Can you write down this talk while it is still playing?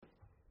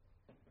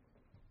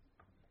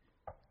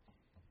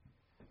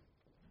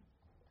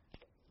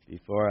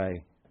Before I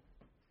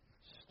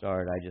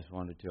start, I just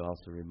wanted to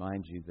also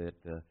remind you that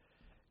the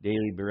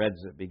daily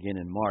breads that begin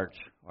in March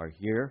are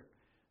here.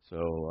 So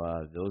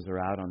those are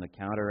out on the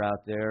counter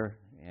out there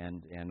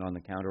and on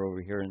the counter over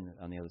here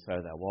on the other side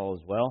of that wall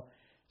as well.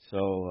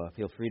 So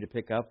feel free to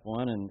pick up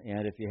one. And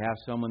if you have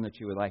someone that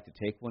you would like to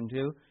take one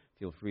to,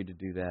 feel free to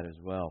do that as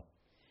well.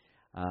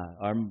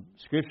 Our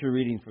scripture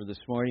reading for this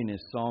morning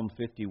is Psalm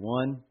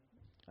 51,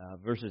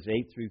 verses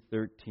 8 through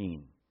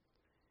 13.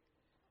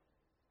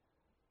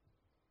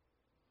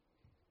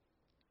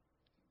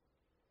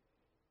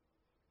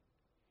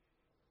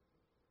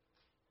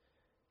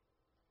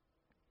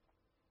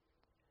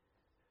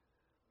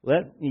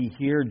 Let me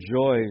hear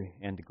joy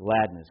and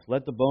gladness.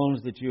 Let the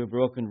bones that you have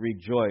broken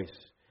rejoice.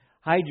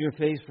 Hide your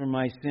face from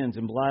my sins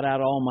and blot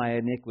out all my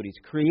iniquities.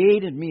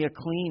 Create in me a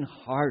clean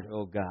heart,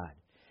 O God,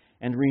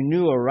 and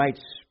renew a right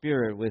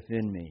spirit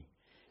within me.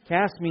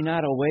 Cast me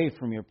not away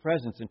from your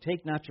presence, and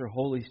take not your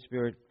Holy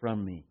Spirit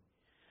from me.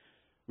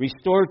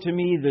 Restore to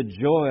me the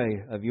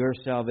joy of your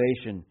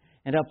salvation,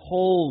 and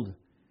uphold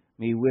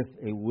me with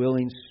a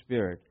willing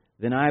spirit.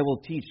 Then I will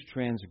teach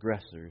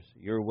transgressors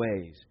your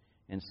ways,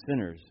 and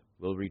sinners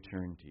will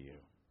return to you.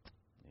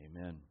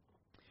 Amen.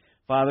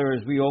 Father,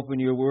 as we open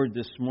your word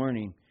this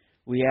morning,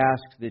 we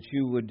ask that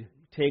you would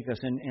take us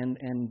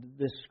and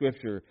this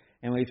scripture,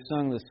 and we've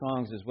sung the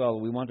songs as well.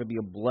 We want to be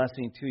a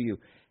blessing to you.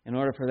 In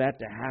order for that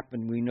to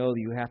happen, we know that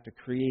you have to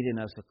create in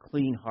us a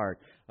clean heart,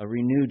 a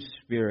renewed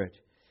spirit,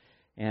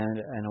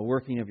 and a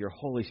working of your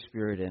Holy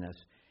Spirit in us.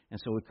 And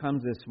so we come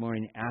this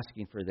morning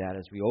asking for that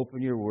as we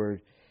open your word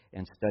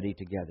and study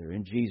together.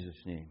 In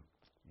Jesus' name,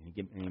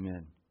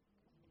 amen.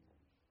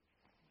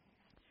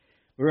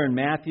 We're in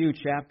Matthew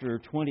chapter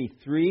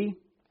 23,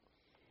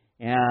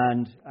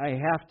 and I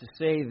have to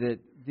say that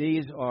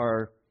these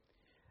are,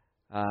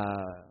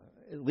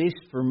 at least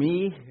for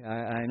me,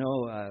 I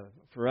know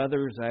for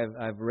others,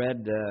 I've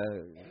read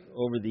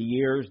over the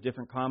years,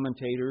 different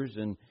commentators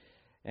and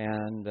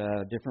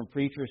different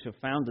preachers have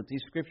found that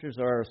these scriptures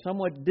are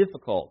somewhat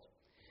difficult.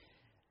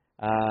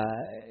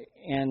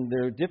 And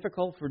they're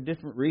difficult for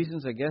different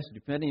reasons, I guess,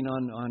 depending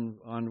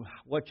on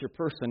what your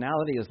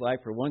personality is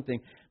like, for one thing.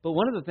 But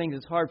one of the things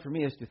that's hard for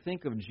me is to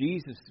think of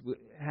Jesus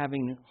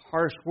having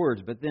harsh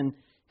words, but then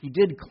he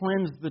did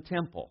cleanse the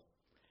temple.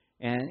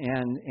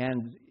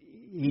 And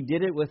he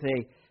did it with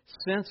a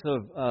sense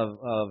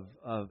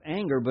of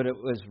anger, but it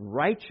was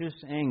righteous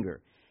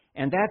anger.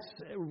 And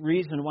that's the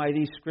reason why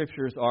these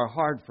scriptures are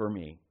hard for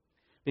me,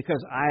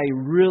 because I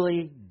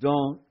really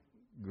don't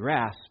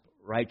grasp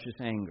righteous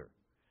anger,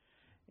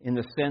 in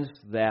the sense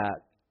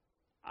that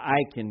I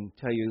can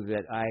tell you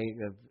that I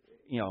have,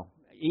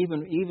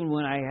 even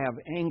when I have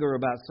anger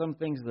about some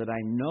things that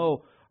I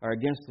know are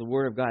against the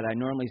Word of God, I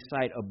normally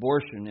cite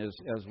abortion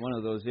as one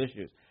of those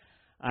issues.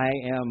 I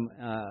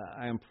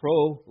am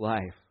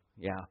pro-life,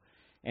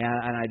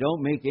 and I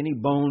don't make any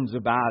bones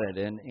about it.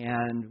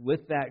 And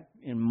with that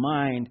in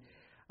mind,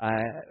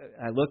 I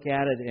look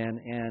at it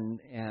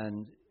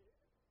and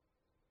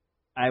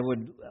I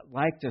would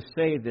like to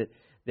say that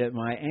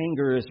my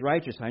anger is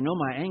righteous. I know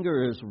my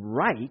anger is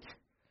right,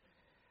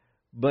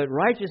 but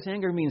righteous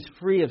anger means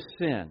free of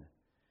sin.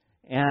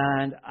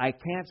 And I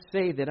can't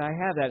say that I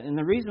have that. And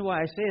the reason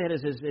why I say that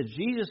is as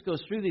Jesus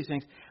goes through these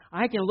things,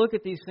 I can look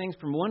at these things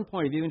from one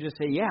point of view and just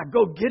say, yeah,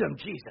 go get them,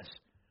 Jesus.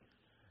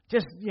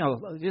 Just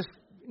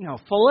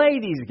fillet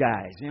these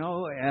guys,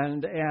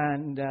 and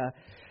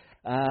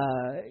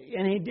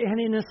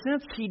in a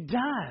sense he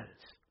does.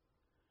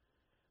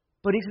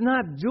 But he's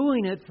not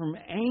doing it from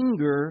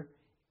anger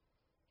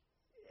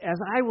as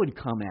I would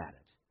come at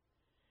it.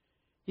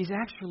 He's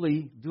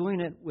actually doing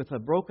it with a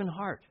broken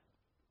heart.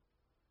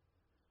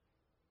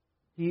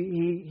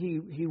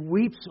 He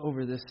weeps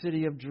over the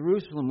city of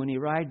Jerusalem when he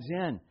rides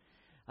in,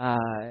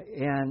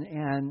 and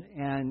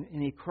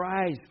he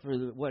cries for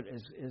what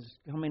is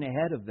coming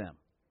ahead of them,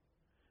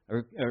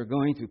 or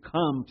going to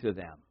come to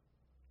them.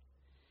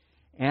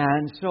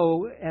 And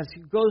so, as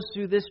he goes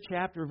through this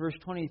chapter, verse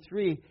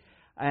 23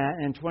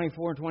 and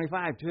 24 and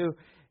 25 too,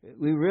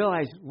 we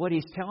realize what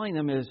he's telling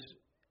them is,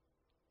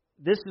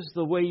 this is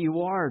the way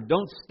you are.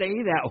 Don't stay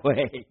that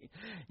way.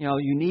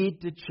 You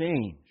need to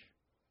change.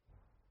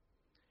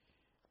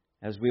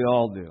 As we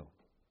all do.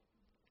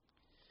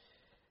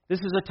 This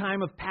is a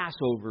time of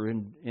Passover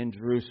in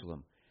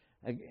Jerusalem.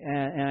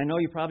 And I know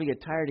you probably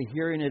get tired of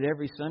hearing it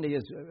every Sunday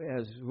as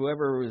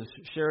whoever is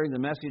sharing the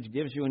message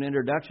gives you an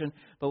introduction.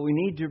 But we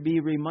need to be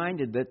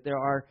reminded that there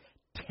are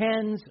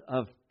tens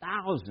of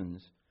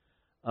thousands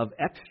of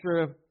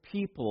extra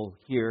people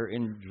here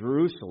in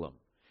Jerusalem.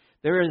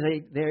 There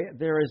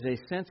is a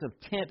sense of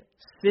tent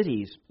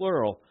cities,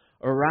 plural,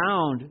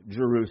 around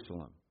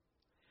Jerusalem.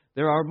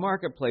 There are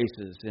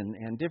marketplaces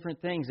and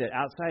different things that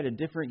outside of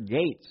different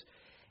gates,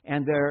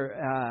 and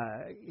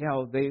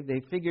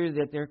they figure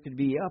that there could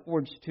be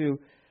upwards to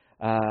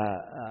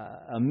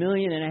 1.5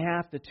 million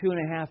to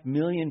 2.5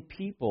 million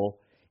people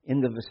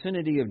in the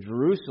vicinity of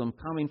Jerusalem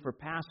coming for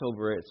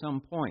Passover at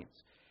some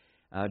points.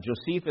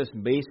 Josephus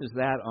bases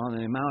that on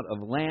the amount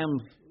of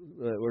lambs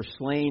that were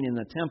slain in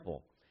the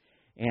temple.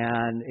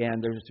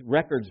 And there's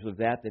records of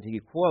that he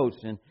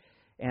quotes.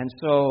 And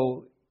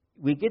so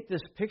we get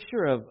this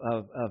picture of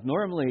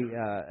normally,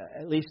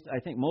 at least I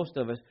think most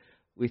of us,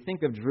 we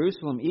think of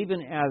Jerusalem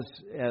even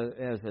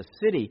as a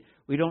city.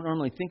 We don't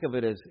normally think of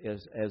it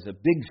as a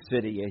big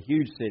city, a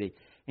huge city.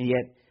 And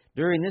yet,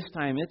 during this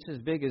time, it's as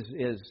big as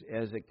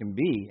it can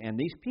be. And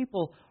these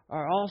people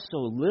are also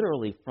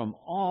literally from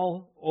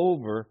all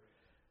over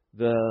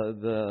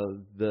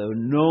the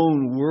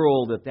known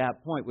world at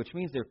that point, which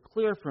means they're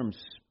clear from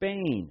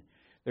Spain.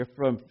 They're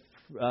from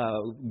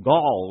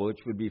Gaul, which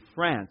would be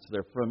France.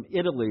 They're from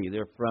Italy.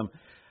 They're from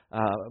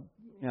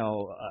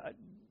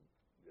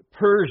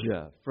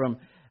Persia, from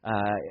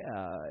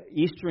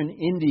eastern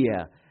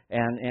India,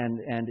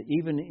 and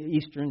even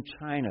eastern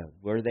China,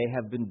 where they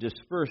have been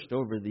dispersed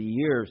over the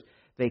years.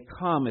 They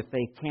come, if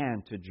they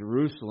can, to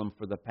Jerusalem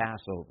for the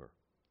Passover.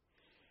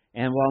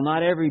 And while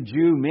not every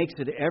Jew makes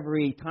it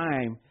every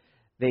time,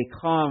 they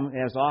come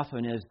as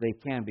often as they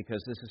can,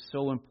 because this is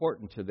so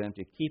important to them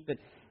to keep it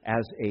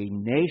as a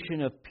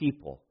nation of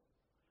people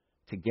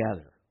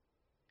together.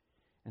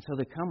 And so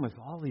they come with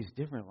all these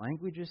different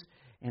languages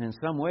and in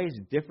some ways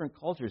different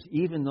cultures,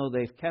 even though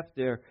they've kept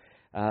their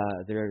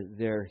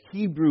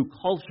Hebrew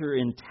culture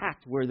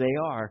intact where they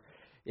are.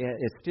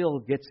 It still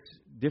gets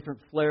different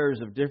flares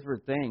of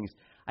different things.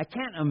 I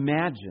can't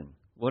imagine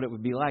what it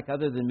would be like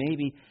other than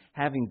maybe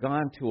having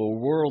gone to a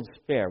World's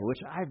Fair, which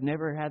I've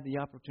never had the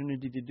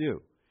opportunity to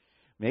do.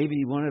 Maybe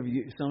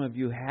some of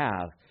you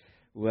have,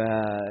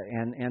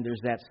 and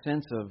there's that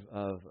sense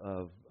of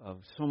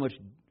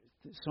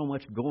so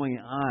much going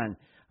on,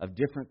 of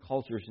different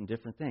cultures and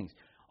different things.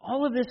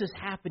 All of this is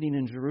happening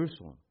in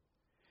Jerusalem.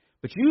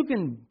 But you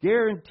can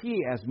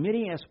guarantee as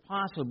many as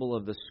possible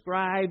of the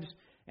scribes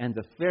and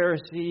the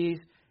Pharisees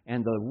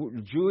and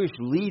the Jewish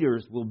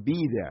leaders will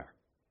be there.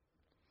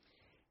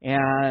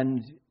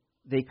 And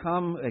they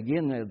come,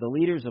 again, the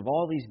leaders of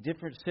all these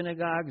different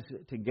synagogues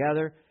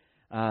together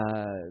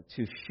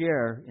to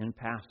share in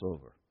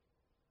Passover.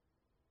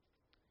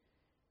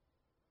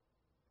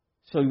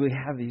 So we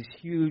have these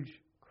huge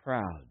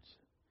crowds.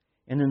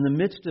 And in the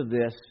midst of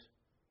this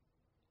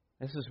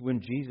is when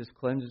Jesus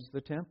cleanses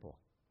the temple.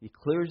 He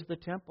clears the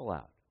temple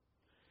out.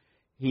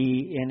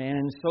 And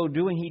in so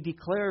doing, he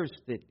declares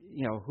that,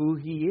 who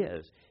he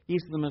is.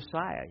 He's the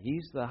Messiah.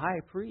 He's the high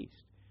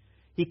priest.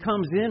 He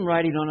comes in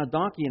riding on a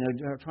donkey in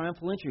a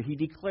triumphal entry. He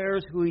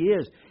declares who he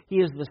is. He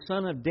is the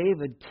Son of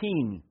David,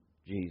 King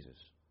Jesus.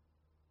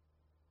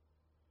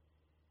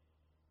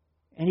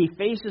 And he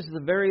faces the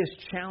various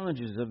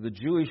challenges of the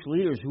Jewish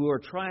leaders who are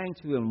trying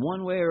to, in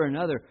one way or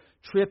another,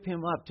 trip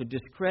him up, to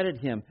discredit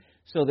him,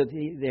 so that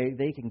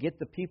they can get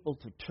the people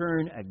to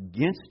turn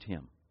against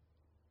him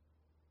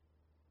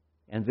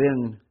and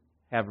then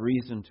have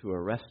reason to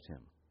arrest him.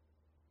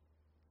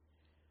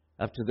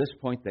 Up to this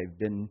point, they've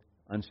been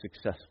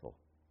unsuccessful.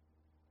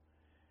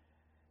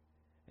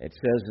 It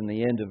says in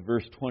the end of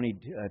verse 20,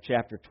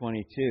 chapter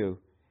 22,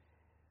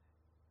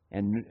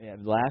 and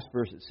the last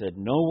verse it said,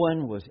 "No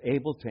one was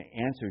able to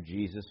answer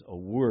Jesus a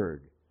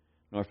word,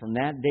 nor from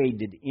that day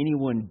did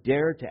anyone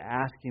dare to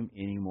ask him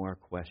any more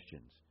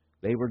questions."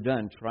 They were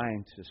done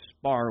trying to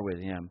spar with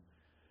him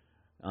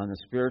on the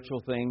spiritual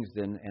things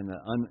and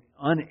the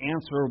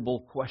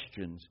unanswerable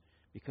questions,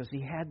 because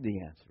he had the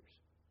answers.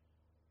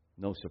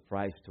 No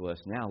surprise to us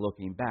now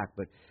looking back,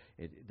 but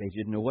they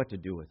didn't know what to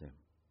do with him.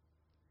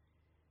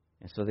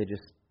 And so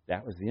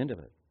that was the end of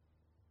it.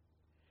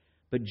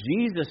 But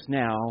Jesus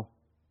now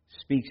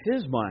speaks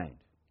his mind.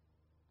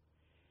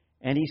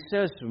 And he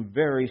says some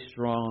very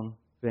strong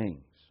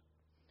things.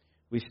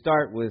 We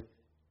start with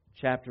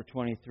chapter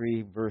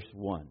 23, verse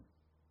 1.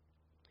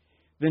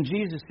 Then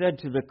Jesus said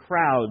to the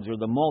crowds, or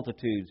the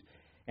multitudes,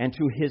 and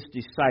to his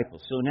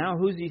disciples. So now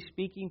who's he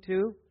speaking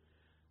to?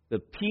 The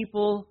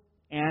people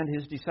and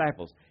his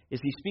disciples. Is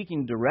he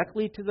speaking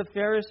directly to the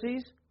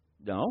Pharisees?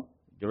 No.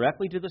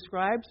 Directly to the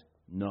scribes?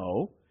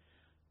 No.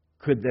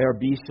 Could there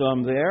be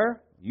some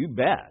there? You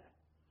bet.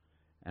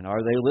 And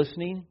are they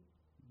listening?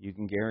 You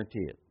can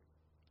guarantee it.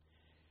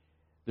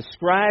 The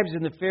scribes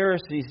and the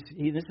Pharisees,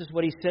 this is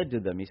what he said to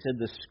them. He said,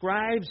 "The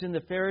scribes and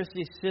the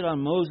Pharisees sit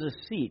on Moses'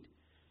 seat.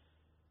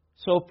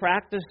 So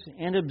practice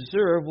and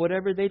observe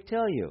whatever they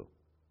tell you,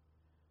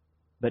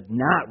 but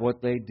not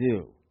what they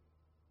do.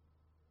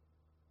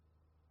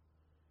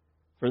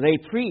 For they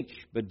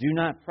preach, but do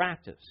not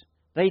practice.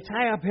 They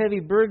tie up heavy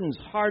burdens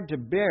hard to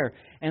bear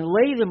and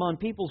lay them on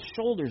people's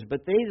shoulders,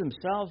 but they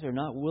themselves are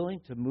not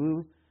willing to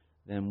move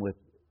them with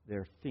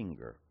their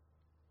finger.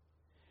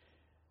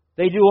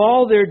 They do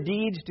all their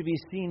deeds to be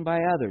seen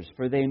by others,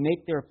 for they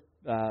make their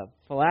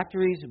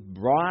phylacteries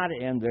broad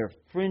and their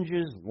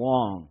fringes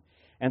long.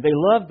 And they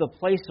love the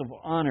place of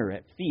honor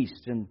at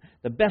feasts and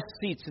the best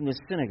seats in the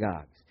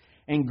synagogues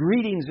and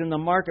greetings in the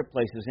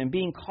marketplaces and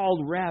being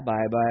called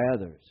rabbi by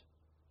others.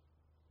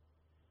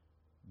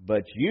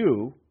 But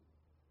you,"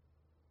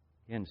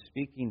 again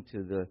speaking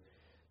to the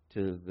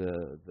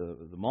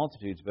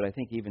multitudes, but I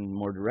think even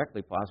more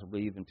directly,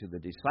 possibly even to the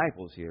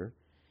disciples here,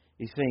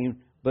 he's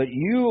saying, "But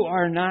you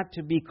are not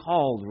to be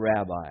called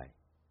rabbi,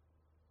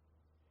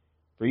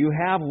 For you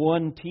have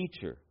one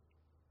teacher,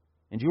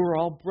 and you are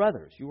all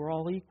brothers, you are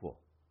all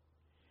equal.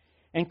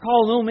 And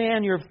call no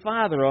man your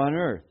father on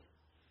earth,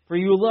 for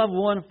you love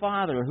one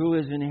Father who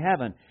is in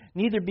heaven.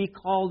 Neither be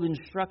called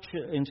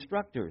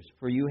instructors,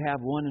 for you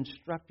have one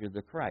instructor,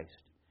 the Christ.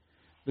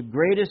 The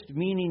greatest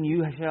among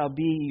you shall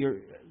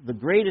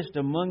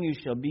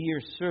be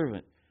your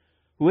servant.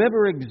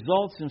 Whoever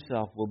exalts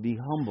himself will be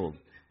humbled,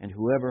 and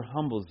whoever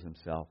humbles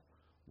himself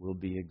will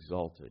be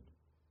exalted.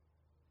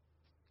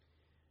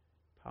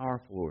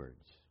 Powerful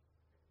words.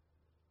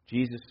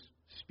 Jesus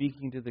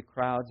speaking to the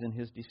crowds and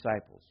his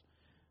disciples.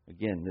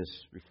 Again, this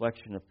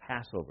reflection of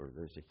Passover.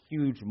 There's a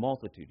huge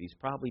multitude. He's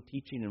probably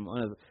teaching in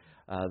one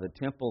of the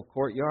temple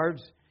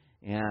courtyards,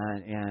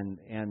 and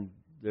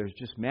there's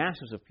just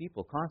masses of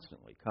people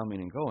constantly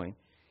coming and going.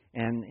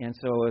 And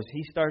so as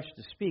he starts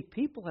to speak,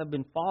 people have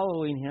been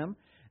following him,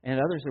 and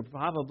others have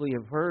probably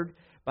heard.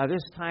 By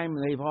this time,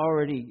 they've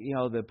already,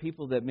 the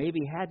people that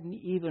maybe hadn't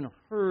even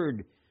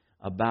heard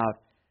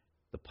about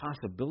the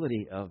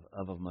possibility of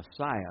a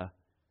Messiah,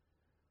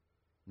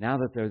 now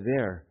that they're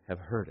there, have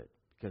heard it.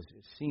 Because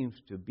it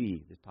seems to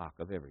be the talk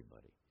of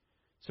everybody.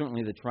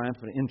 Certainly the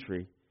triumphant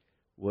entry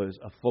was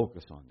a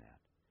focus on that,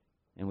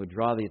 and would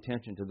draw the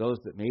attention to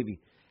those that maybe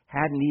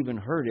hadn't even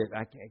heard it.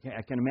 I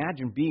can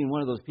imagine being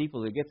one of those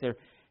people that get there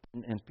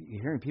and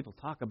hearing people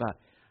talk about,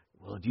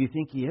 well, do you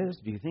think he is?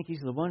 Do you think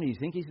he's the one? Do you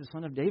think he's the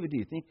son of David? Do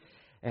you think?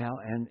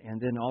 And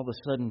then all of a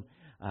sudden,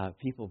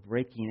 people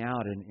breaking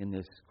out in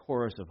this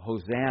chorus of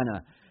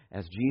Hosanna,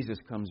 as Jesus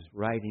comes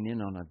riding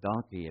in on a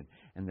donkey,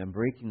 and then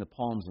breaking the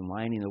palms and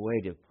lining the way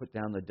to put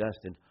down the dust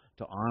and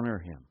to honor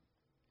him.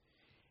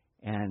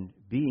 And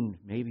being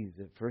maybe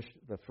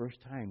the first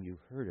time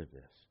you've heard of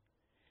this.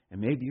 And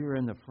maybe you're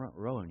in the front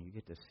row and you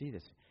get to see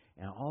this.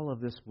 And all of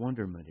this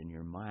wonderment in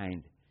your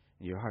mind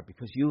and your heart,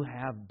 because you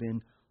have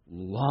been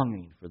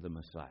longing for the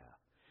Messiah.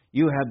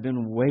 You have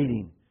been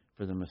waiting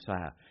for the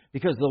Messiah.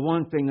 Because the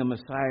one thing the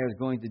Messiah is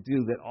going to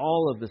do that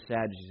all of the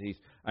Sadducees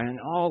and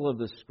all of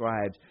the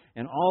scribes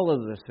and all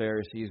of the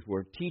Pharisees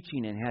were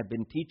teaching and had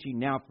been teaching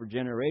now for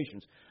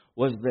generations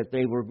was that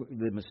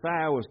the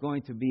Messiah was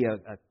going to be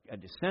a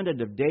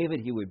descendant of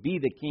David. He would be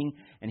the king,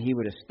 and he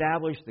would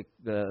establish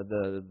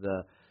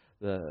the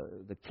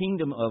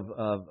kingdom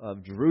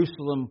of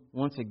Jerusalem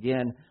once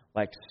again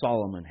like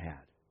Solomon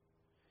had.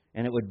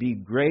 And it would be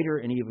greater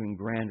and even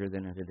grander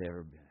than it had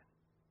ever been.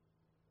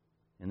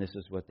 And this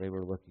is what they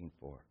were looking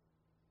for.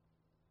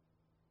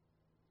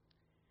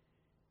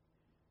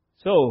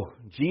 So,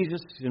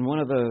 Jesus, in one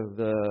of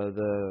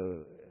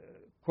the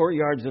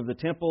courtyards of the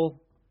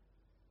temple,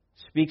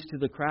 speaks to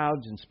the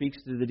crowds and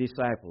speaks to the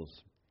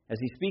disciples. As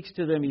he speaks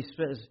to them, he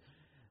says,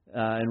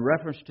 in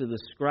reference to the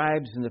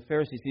scribes and the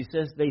Pharisees, he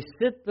says, they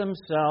sit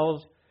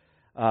themselves,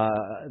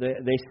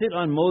 they sit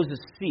on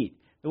Moses' seat.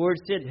 The word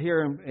sit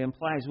here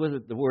implies with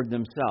it the word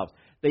themselves.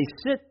 They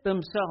sit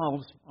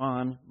themselves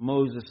on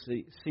Moses'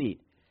 seat.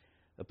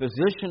 A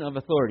position of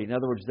authority. In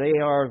other words, they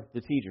are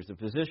the teachers. A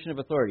position of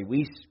authority.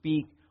 We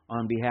speak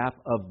on behalf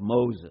of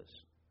Moses.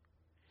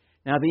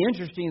 Now, the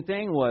interesting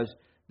thing was,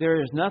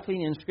 there is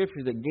nothing in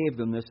Scripture that gave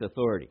them this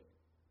authority.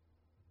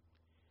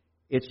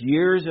 It's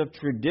years of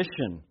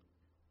tradition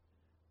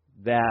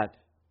that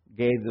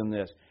gave them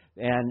this,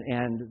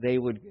 and they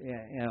would,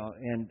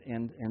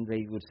 and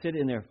they would sit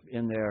in their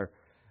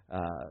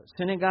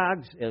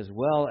synagogues as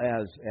well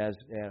as at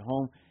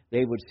home.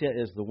 They would sit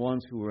as the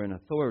ones who were in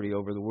authority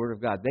over the Word of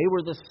God. They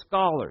were the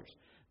scholars.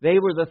 They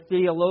were the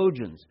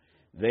theologians.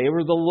 They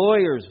were the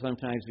lawyers.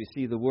 Sometimes we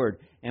see the word.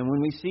 And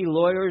when we see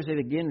lawyers, it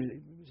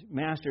again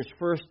masters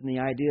first in the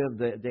idea of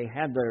they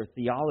had their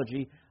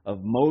theology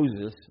of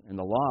Moses and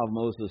the law of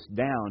Moses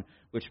down,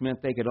 which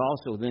meant they could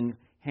also then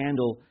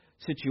handle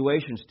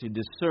situations to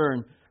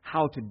discern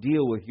how to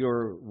deal with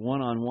your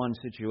one-on-one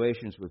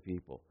situations with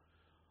people.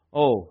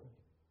 Oh,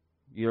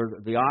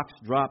 the ox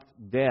dropped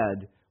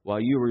dead while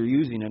you were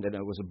using it, and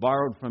it was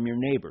borrowed from your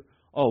neighbor.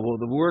 Oh, well,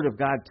 the Word of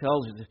God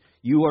tells us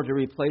you are to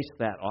replace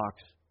that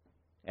ox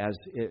as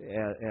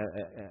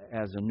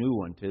a new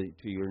one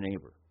to your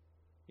neighbor.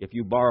 If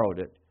you borrowed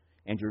it,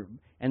 and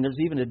there's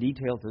even a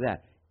detail to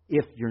that.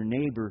 If your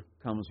neighbor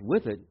comes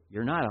with it,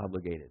 you're not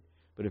obligated.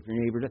 But if your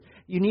neighbor does,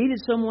 you needed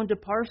someone to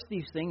parse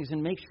these things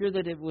and make sure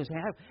that it was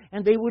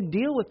and they would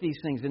deal with these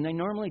things, and they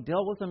normally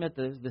dealt with them at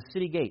the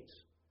city gates.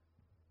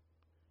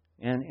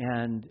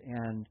 And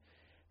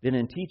then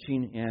in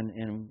teaching and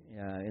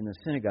in the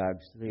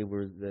synagogues, they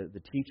were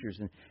the teachers,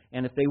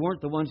 and if they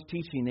weren't the ones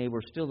teaching, they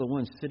were still the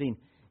ones sitting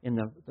in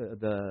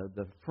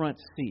the front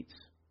seats.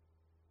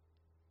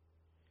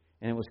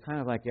 And it was kind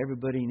of like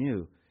everybody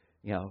knew.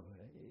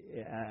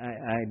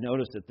 I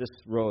noticed that this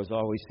row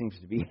always seems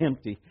to be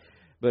empty,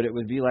 but it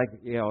would be like,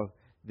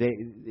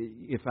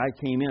 if I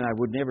came in, I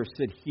would never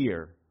sit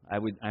here.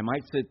 I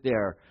might sit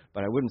there,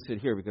 but I wouldn't sit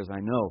here because I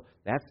know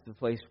that's the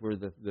place where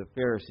the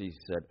Pharisees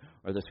sit,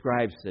 or the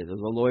scribes sit, or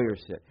the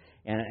lawyers sit.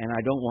 And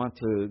I don't want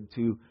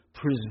to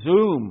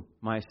presume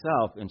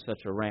myself in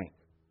such a rank.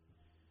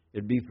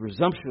 It'd be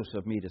presumptuous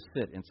of me to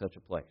sit in such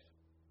a place.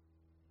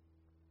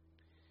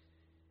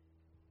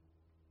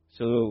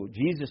 So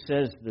Jesus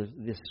says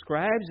the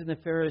scribes and the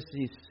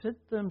Pharisees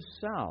sit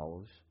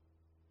themselves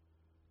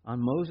on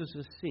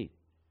Moses' seat.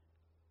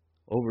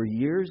 Over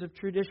years of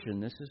tradition,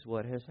 this is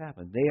what has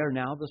happened. They are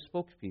now the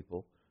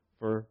spokespeople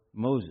for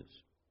Moses.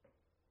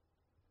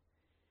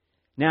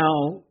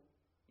 Now,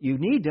 you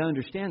need to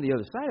understand the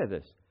other side of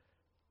this.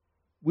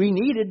 We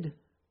needed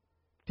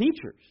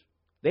teachers.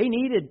 They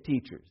needed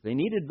teachers. They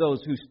needed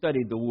those who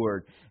studied the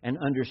Word and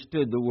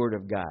understood the Word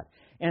of God.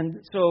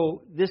 And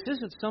so this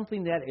isn't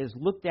something that is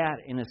looked at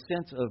in a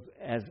sense of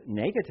as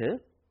negative.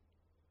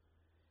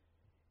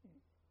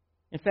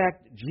 In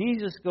fact,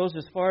 Jesus goes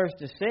as far as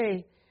to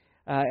say,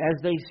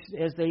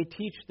 as they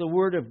teach the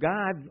Word of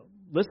God,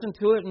 listen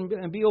to it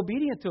and be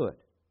obedient to it.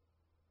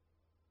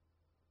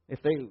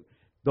 If they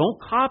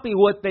don't copy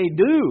what they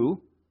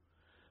do,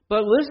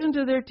 but listen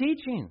to their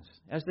teachings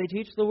as they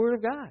teach the Word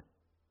of God.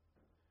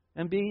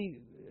 And be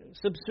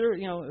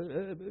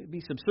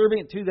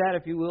subservient to that,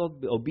 if you will,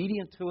 be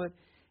obedient to it,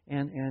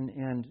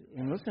 and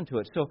listen to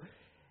it. So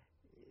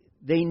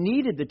they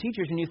needed the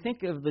teachers. And you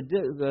think of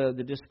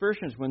the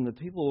dispersions when the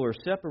people were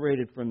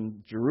separated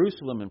from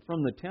Jerusalem and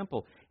from the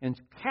temple and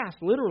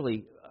cast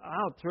literally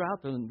out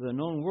throughout the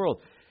known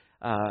world,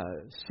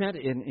 sent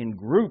in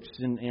groups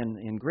and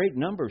in great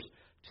numbers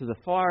to the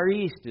far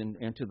east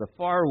and to the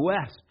far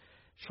west,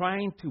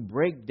 trying to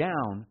break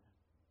down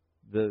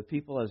the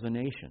people as a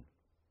nation.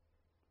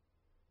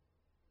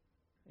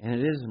 And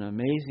it is an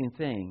amazing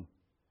thing.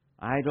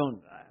 I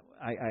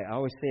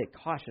always say it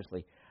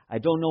cautiously. I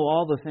don't know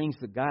all the things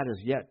that God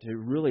is yet to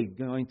really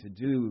going to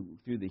do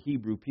through the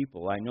Hebrew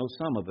people. I know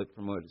some of it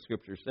from what the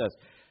Scripture says.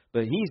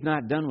 But He's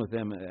not done with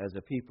them as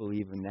a people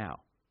even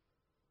now.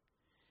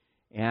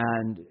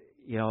 And,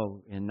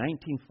 in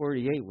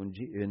 1948, when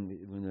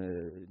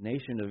the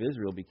nation of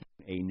Israel became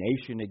a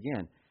nation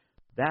again,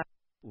 that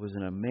was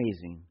an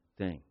amazing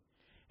thing.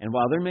 And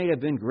while there may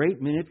have been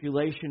great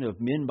manipulation of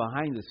men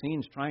behind the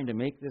scenes trying to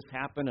make this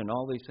happen and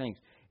all these things,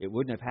 it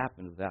wouldn't have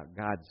happened without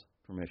God's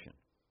permission.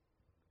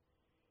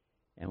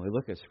 And we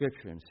look at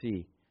Scripture and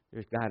see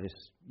God is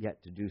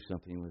yet to do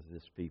something with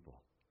this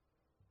people.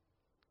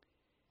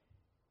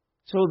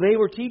 So they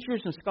were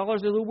teachers and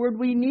scholars of the Word.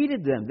 We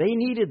needed them. They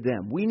needed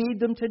them. We need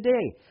them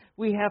today.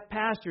 We have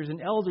pastors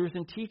and elders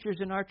and teachers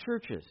in our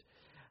churches.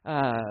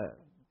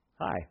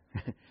 Hi.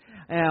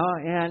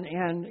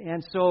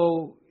 And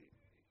so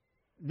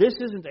this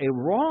isn't a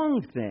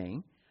wrong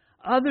thing,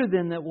 other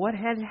than that what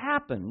had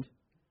happened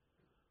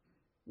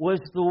was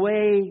the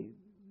way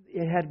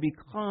it had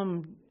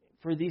become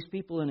for these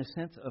people in a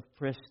sense of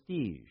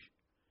prestige,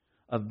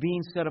 of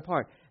being set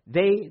apart.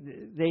 They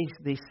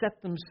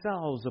set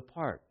themselves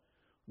apart.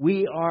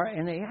 We are,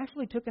 and they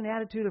actually took an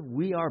attitude of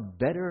we are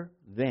better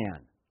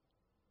than.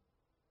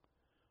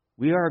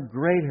 We are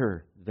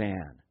greater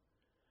than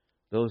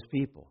those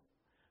people.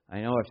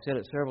 I know I've said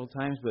it several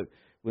times, but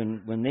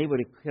when they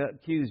would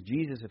accuse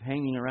Jesus of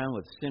hanging around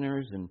with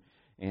sinners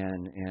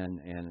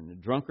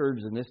and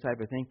drunkards and this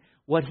type of thing,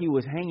 what He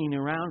was hanging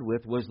around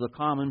with was the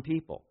common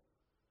people.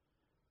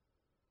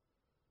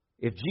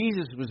 If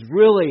Jesus was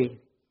really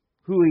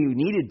who He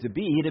needed to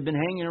be, He'd have been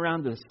hanging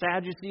around the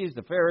Sadducees,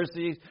 the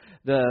Pharisees,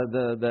 the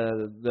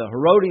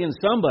Herodians,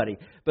 somebody.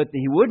 But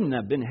He wouldn't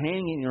have been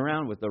hanging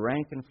around with the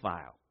rank and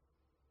file.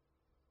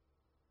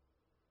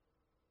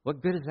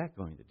 What good is that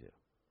going to do?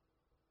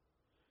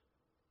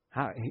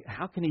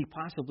 How can He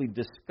possibly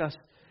discuss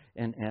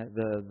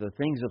the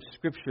things of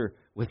Scripture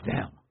with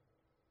them?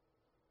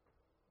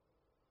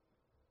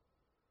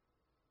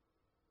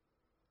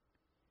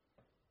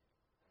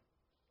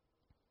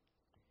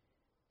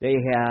 They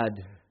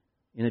had,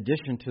 in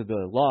addition to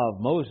the law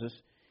of Moses,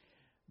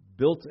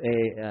 built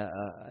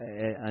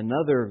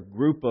another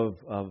group of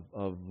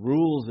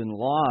rules and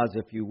laws,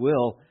 if you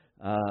will,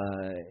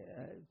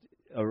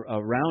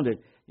 around it.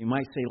 You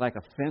might say like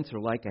a fence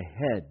or like a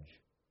hedge.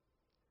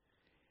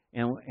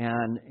 And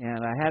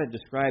I had it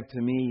described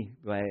to me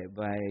by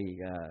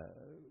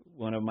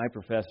one of my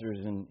professors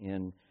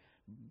in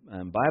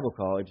Bible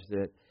college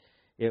that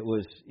it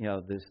was,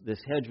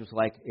 this hedge was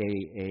like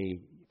a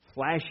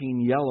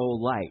flashing yellow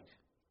light.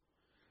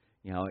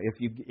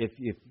 If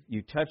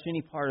you touch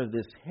any part of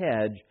this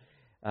hedge,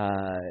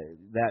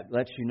 that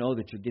lets you know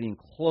that you're getting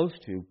close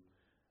to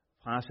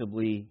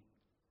possibly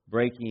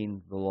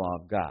breaking the law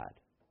of God.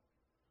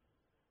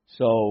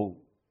 So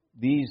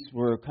these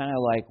were kind of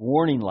like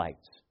warning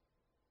lights.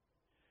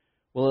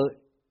 Well,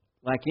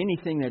 like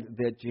anything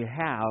that you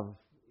have,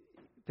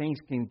 things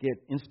can get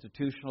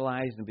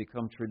institutionalized and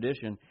become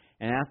tradition.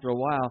 And after a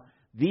while,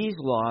 these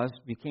laws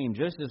became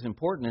just as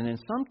important, and in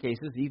some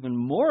cases even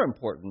more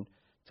important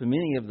to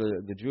many of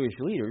the Jewish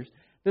leaders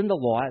than the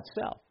law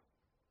itself.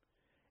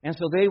 And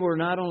so they were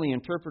not only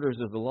interpreters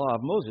of the law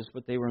of Moses,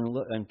 but they were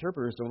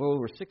interpreters of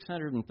over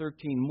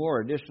 613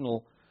 more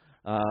additional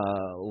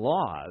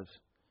laws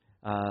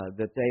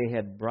that they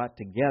had brought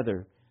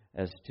together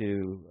as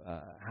to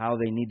how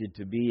they needed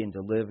to be and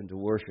to live and to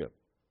worship.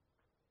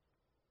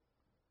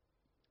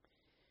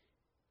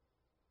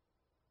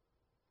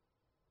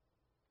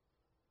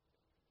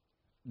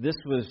 This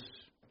was,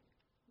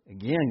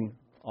 again,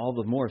 all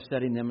the more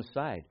setting them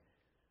aside.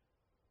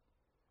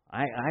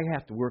 I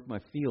have to work my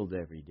field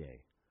every day,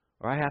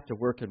 or I have to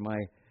work at my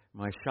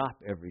shop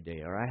every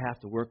day, or I have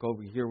to work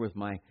over here with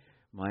my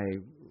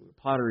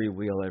pottery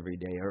wheel every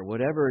day, or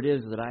whatever it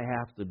is that I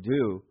have to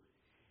do.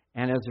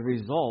 And as a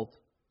result,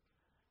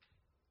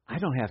 I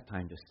don't have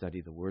time to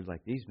study the Word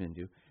like these men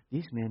do.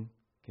 These men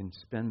can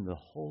spend the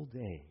whole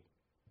day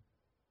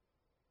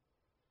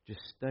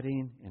just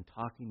studying and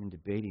talking and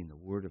debating the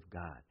Word of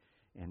God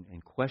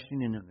and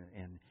questioning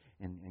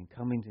and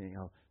coming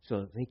to,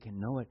 so that they can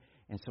know it.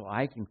 And so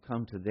I can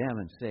come to them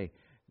and say,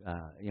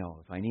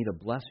 if I need a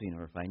blessing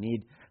or if I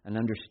need an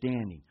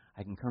understanding,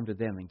 I can come to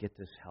them and get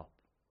this help.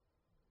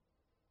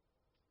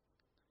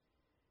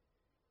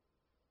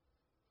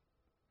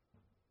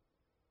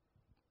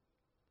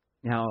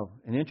 Now,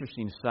 an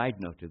interesting side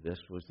note to this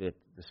was that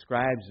the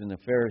scribes and the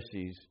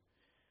Pharisees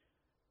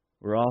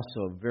were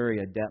also very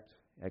adept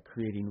at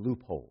creating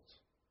loopholes.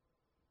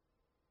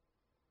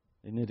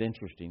 Isn't it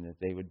interesting that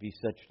they would be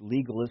such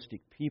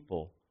legalistic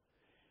people,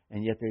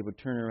 and yet they would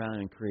turn around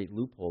and create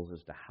loopholes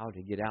as to how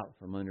to get out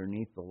from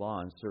underneath the law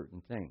on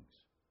certain things?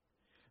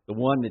 The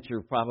one that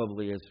you're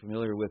probably as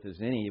familiar with as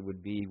any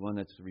would be one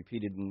that's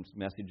repeated in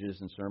messages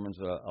and sermons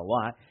a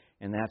lot,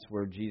 and that's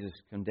where Jesus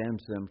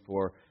condemns them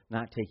for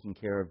not taking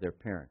care of their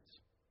parents.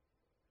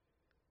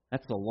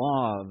 That's the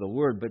law of the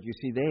Word, but you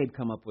see, they had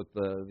come up with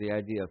the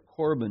idea of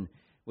Corban,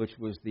 which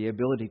was the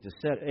ability to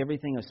set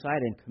everything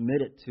aside and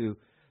commit it to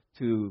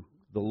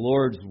the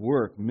Lord's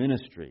work,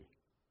 ministry.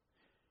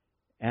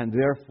 And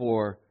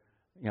therefore,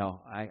 I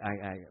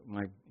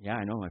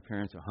know my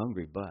parents are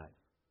hungry, but,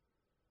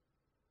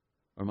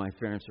 or my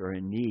parents are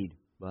in need,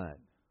 but.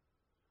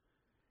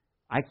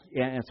 And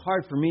it's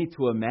hard for me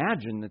to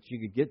imagine that you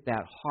could get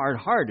that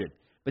hard-hearted,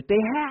 but they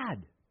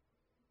had.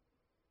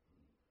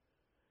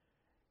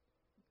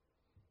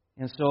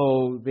 And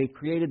so they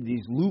created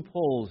these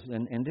loopholes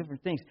and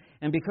different things.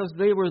 And because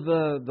they were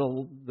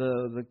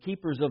the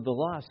keepers of the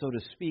law, so to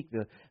speak,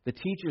 the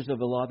teachers of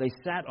the law, they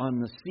sat on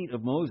the seat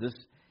of Moses,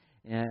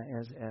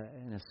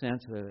 in a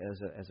sense,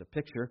 as a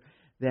picture,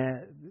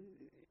 that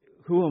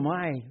who am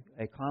I,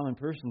 a common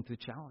person, to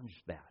challenge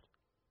that?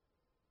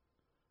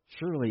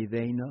 Surely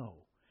they know.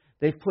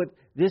 They've put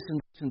this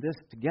and this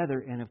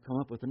together and have come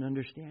up with an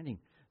understanding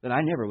that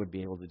I never would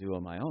be able to do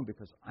on my own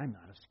because I'm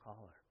not a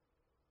scholar.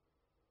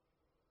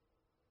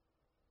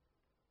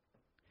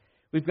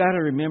 We've got to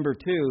remember,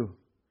 too,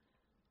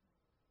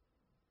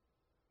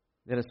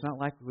 that it's not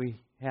like we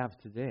have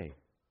today.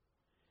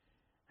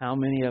 How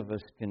many of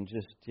us can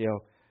just,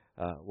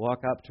 walk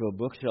up to a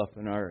bookshelf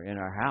in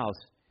our house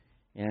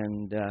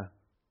and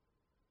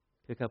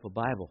pick up a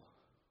Bible?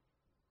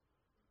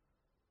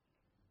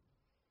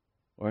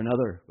 Or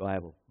another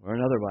Bible, or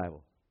another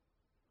Bible.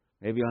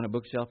 Maybe on a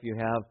bookshelf you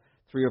have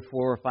 3 or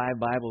 4 or 5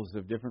 Bibles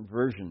of different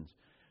versions.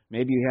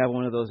 Maybe you have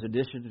one of those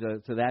additions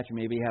to that. You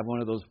maybe have one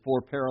of those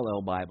 4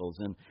 parallel Bibles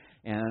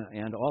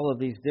and all of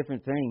these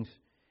different things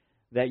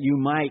that you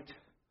might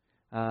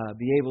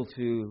be able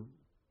to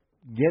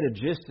get a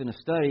gist and a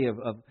study of.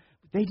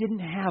 They didn't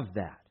have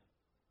that.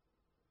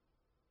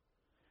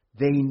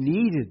 They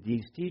needed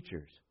these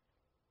teachers.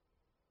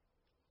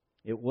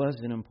 It was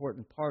an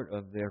important part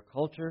of their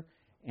culture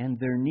and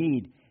their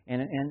need,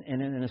 and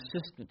an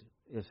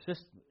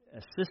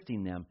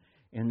assisting them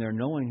in their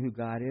knowing who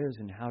God is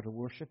and how to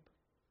worship,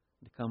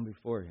 to come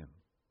before Him.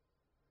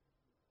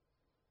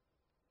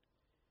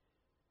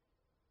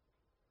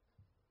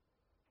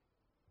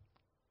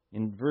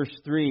 In verse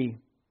 3,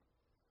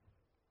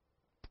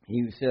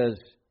 he says,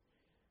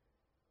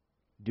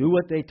 do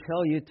what they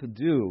tell you to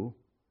do,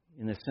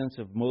 in the sense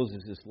of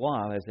Moses'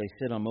 law, as they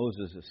sit on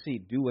Moses'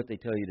 seat, do what they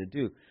tell you to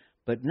do,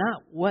 but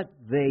not what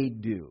they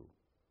do.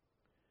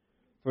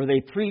 For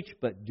they preach,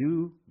 but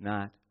do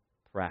not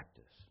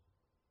practice.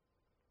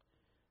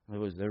 In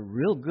other words, they're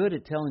real good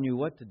at telling you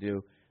what to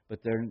do,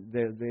 but they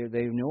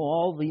know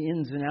all the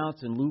ins and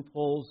outs and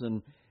loopholes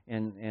and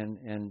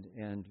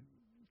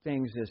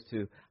things as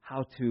to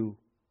how to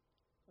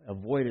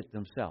avoid it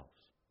themselves.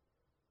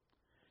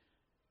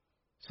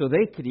 So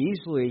they could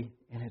easily,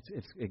 and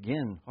it's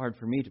again hard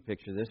for me to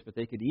picture this, but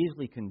they could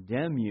easily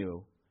condemn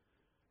you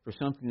for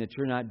something that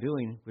you're not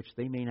doing, which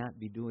they may not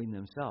be doing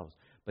themselves.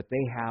 But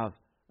they have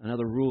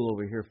another rule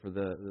over here for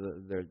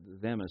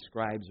them as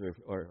scribes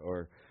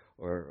or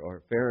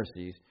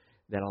Pharisees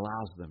that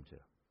allows them to.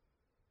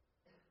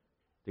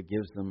 That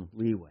gives them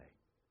leeway.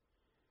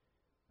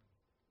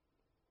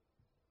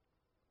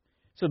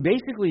 So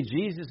basically,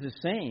 Jesus is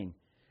saying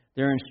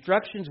their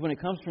instructions when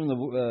it comes from the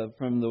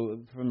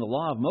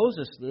law of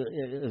Moses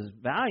is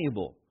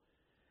valuable,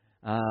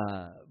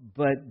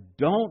 but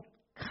don't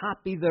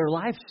copy their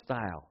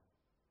lifestyle.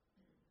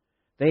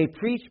 They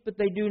preach, but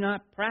they do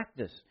not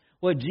practice.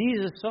 What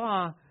Jesus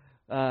saw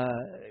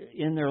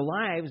in their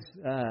lives,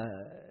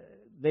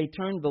 they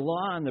turned the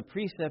law and the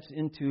precepts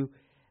into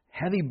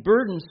heavy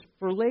burdens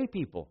for lay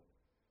people.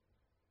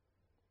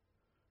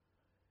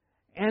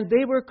 And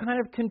they were kind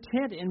of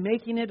content in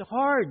making it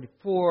hard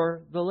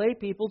for the lay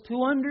people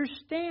to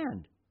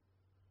understand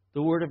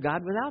the Word of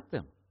God without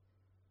them.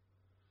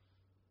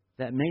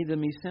 that made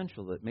them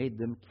essential, that made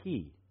them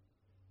key.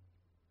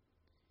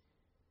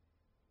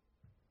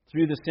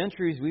 Through the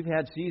centuries, we've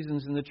had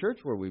seasons in the church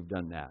where we've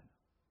done that.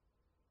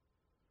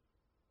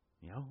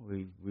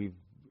 We've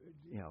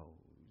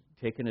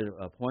taken it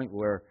a point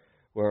where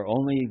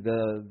only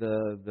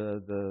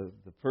the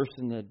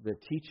person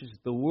that teaches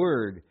the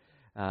Word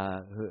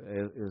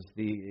is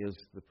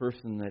the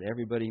person that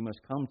everybody must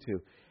come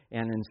to.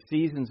 And in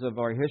seasons of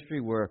our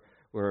history where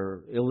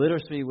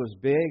illiteracy was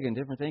big and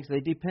different things, they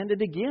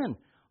depended again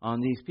on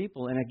these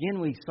people. And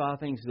again, we saw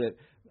things that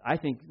I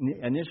think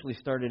initially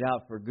started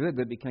out for good,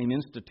 but became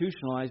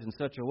institutionalized in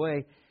such a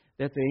way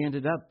that they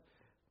ended up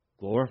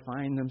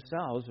glorifying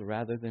themselves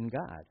rather than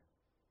God.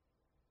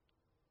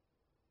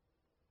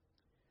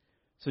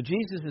 So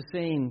Jesus is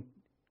saying,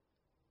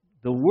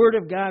 the Word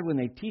of God, when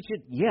they teach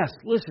it, yes,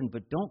 listen,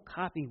 but don't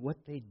copy what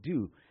they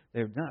do.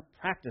 They're not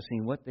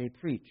practicing what they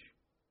preach.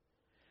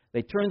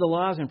 They turn the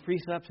laws and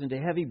precepts into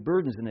heavy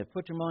burdens and they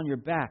put them on your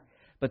back,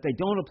 but they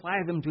don't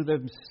apply them to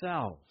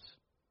themselves.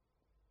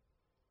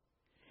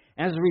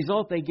 As a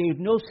result, they gave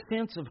no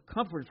sense of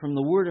comfort from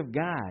the Word of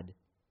God,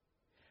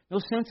 no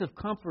sense of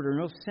comfort or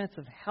no sense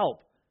of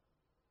help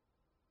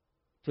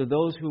to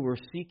those who were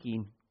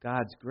seeking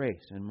God's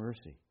grace and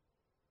mercy.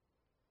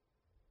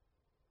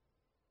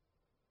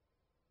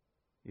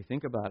 You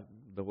think about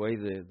the way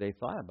they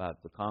thought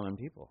about the common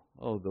people.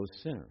 Oh, those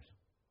sinners.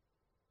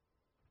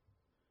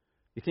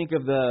 You think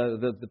of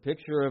the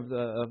picture of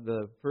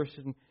the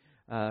person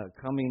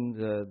coming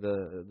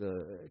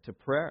to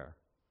prayer.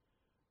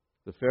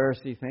 The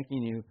Pharisee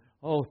thanking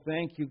oh,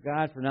 thank you,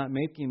 God, for not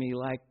making me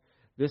like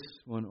this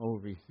one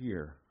over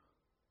here.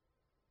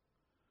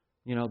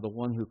 The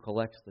one who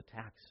collects the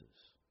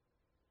taxes.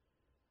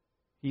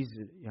 He's,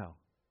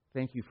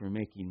 thank you for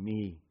making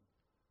me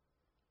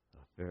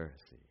a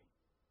Pharisee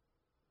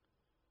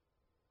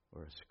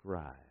or a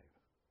scribe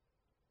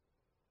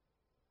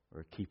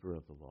or a keeper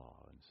of the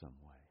law in some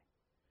way.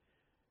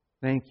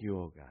 Thank you,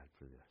 oh God,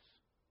 for this.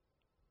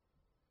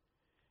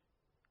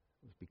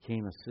 It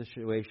became a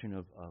situation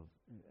of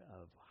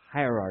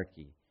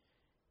hierarchy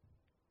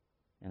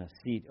and a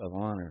seat of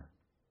honor.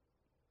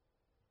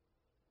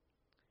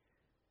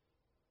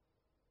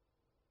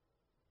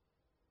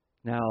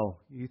 Now,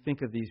 you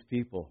think of these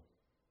people,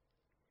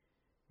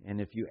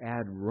 and if you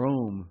add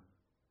Rome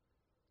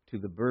to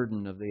the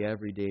burden of the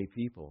everyday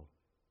people,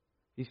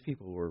 these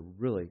people were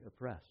really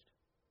oppressed.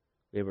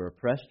 They were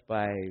oppressed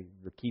by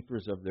the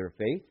keepers of their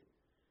faith,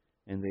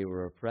 and they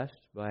were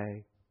oppressed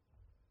by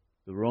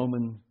the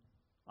Roman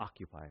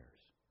occupiers.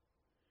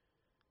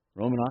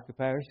 Roman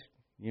occupiers,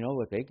 you know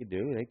what they could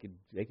do?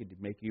 They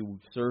could make you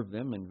serve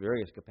them in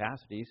various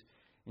capacities,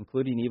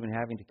 including even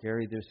having to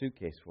carry their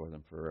suitcase for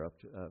them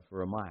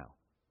for a mile.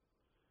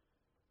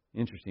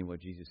 Interesting what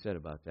Jesus said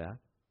about that.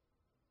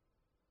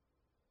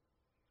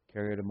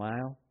 Carry it a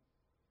mile,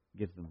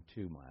 give them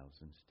 2 miles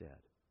instead.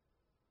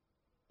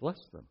 Bless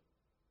them.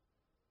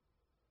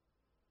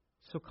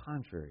 So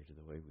contrary to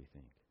the way we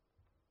think.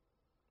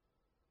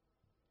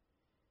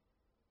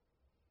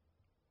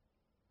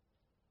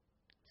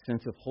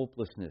 Sense of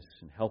hopelessness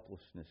and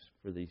helplessness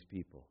for these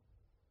people.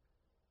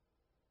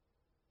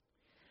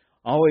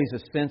 Always a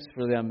sense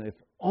for them, if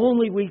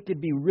only we could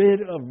be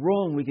rid of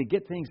Rome, we could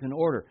get things in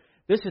order.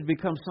 This had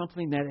become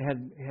something that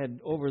had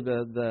over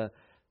the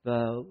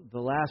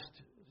last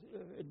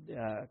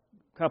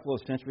couple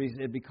of centuries,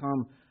 it had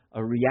become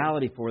a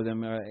reality for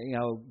them.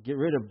 Get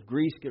rid of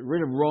Greece, get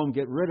rid of Rome,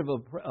 get rid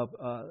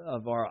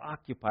of our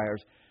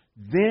occupiers.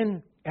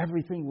 Then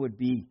everything would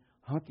be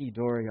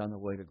hunky-dory on the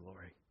way to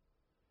glory.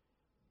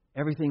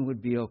 Everything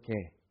would be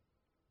okay.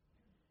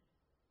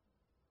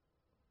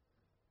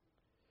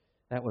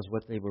 That was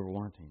what they were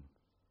wanting.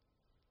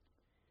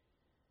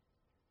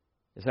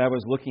 As I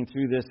was looking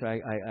through this,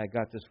 I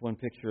got this one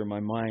picture in my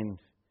mind.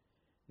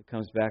 It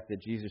comes back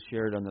that Jesus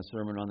shared on the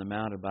Sermon on the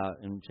Mount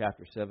in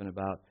chapter 7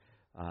 about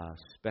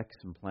specks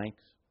and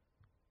planks.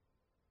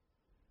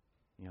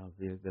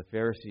 The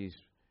Pharisees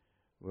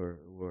were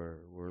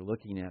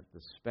looking at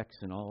the specks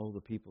in all the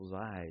people's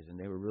eyes, and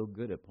they were real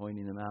good at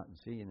pointing them out and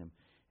seeing them.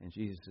 And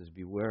Jesus says,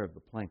 beware of the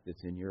plank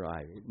that's in your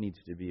eye. It needs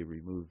to be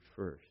removed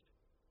first.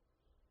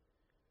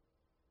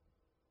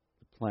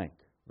 The plank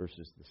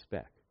versus the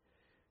speck.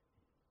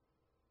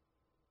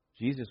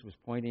 Jesus was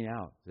pointing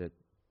out that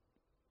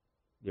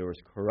there was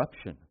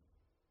corruption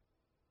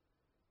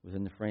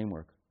within the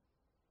framework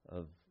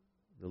of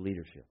the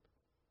leadership,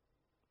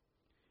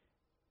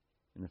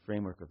 in the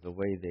framework of the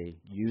way they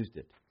used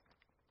it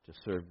to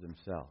serve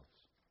themselves.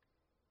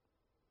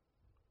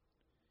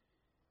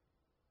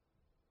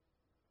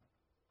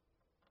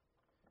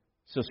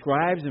 So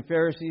scribes and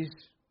Pharisees,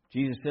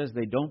 Jesus says,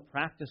 they don't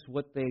practice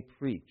what they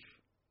preach.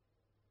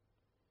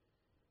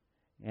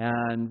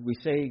 And we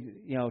say,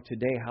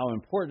 today how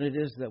important it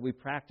is that we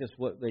practice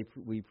what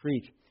we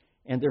preach.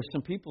 And there's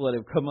some people that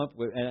have come up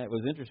with, and it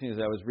was interesting as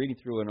I was reading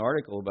through an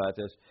article about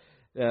this,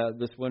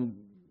 this one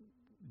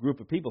group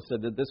of people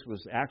said that this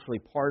was actually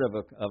part of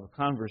a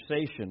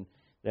conversation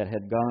that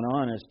had gone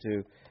on as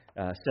to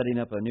setting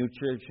up a new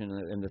church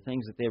and the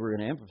things that they were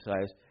going to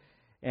emphasize.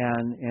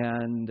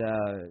 And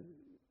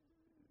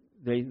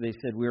they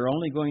said, we're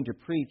only going to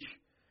preach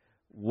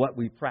what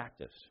we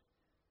practice.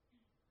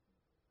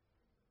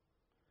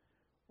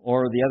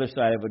 Or the other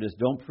side of it is,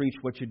 don't preach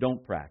what you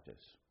don't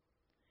practice.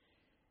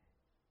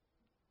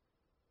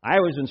 I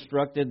was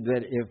instructed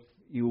that if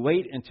you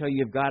wait until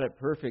you've got it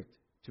perfect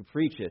to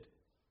preach it,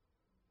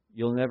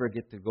 you'll never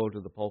get to go to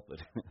the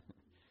pulpit.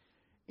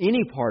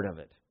 Any part of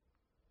it.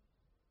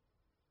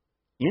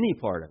 Any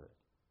part of it.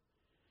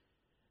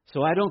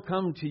 So I don't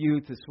come to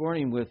you this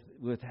morning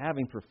with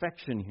having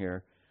perfection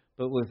here,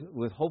 but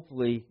with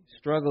hopefully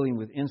struggling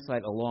with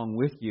insight along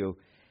with you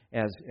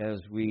as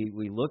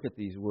we look at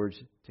these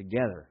words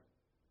together.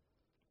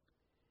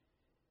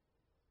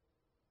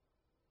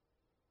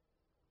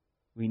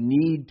 We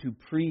need to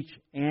preach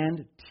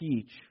and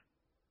teach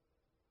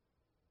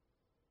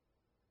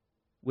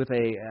with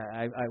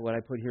what I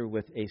put here,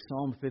 with a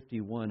Psalm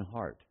 51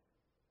 heart.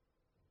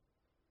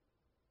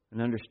 An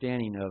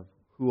understanding of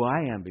who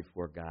I am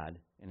before God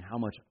and how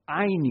much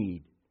I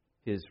need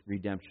His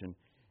redemption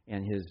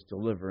and His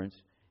deliverance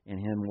and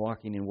Him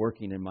walking and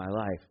working in my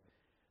life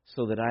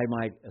so that I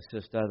might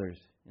assist others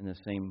in the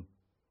same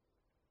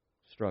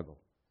struggle.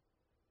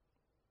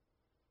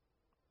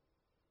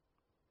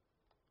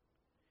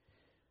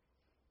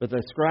 But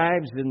the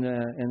scribes and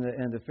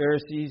the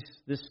Pharisees,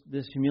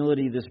 this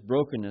humility, this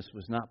brokenness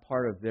was not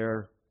part of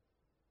their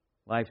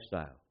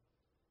lifestyle.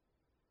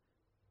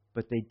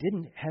 But they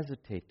didn't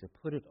hesitate to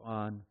put it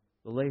on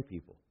the lay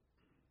people.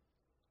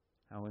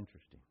 How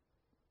interesting.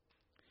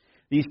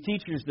 These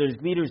teachers, these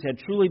leaders had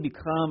truly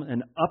become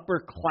an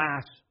upper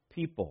class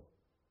people.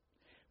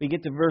 We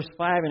get to verse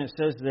 5 and it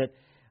says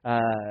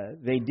that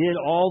they did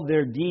all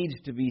their deeds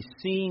to be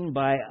seen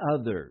by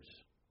others.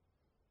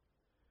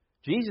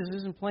 Jesus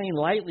isn't playing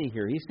lightly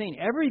here. He's saying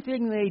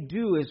everything they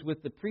do is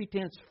with the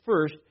pretense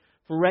first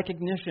for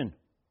recognition,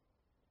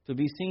 to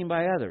be seen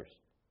by others.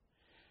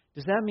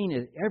 Does that mean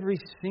that every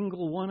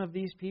single one of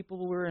these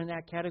people were in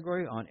that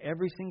category on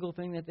every single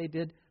thing that they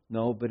did?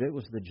 No, but it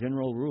was the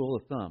general rule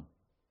of thumb.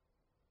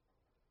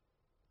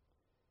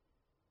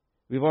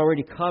 We've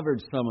already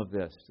covered some of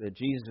this that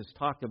Jesus has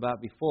talked about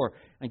before.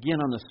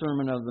 Again, on the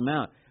Sermon on the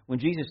Mount, when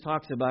Jesus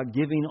talks about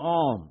giving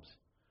alms.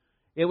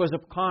 It was a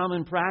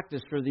common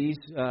practice for these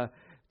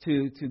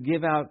to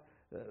give out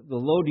the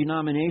low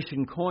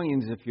denomination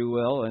coins, if you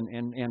will, and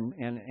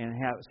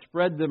have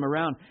spread them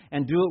around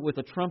and do it with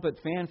a trumpet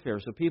fanfare,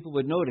 so people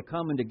would know to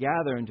come and to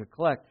gather and to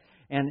collect.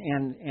 And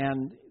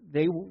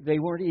they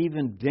weren't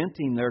even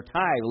denting their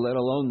tithe, let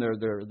alone their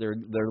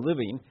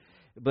living.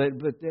 But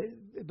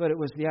it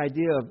was the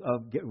idea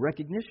of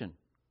recognition.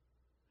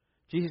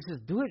 Jesus says,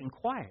 do it in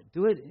quiet.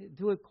 Do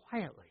it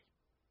quietly.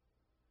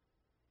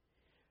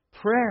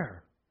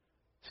 Prayer.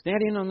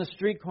 Standing on the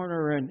street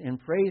corner and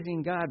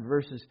praising God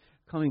versus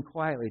coming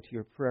quietly to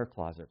your prayer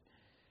closet.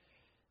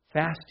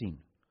 Fasting.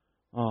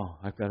 Oh,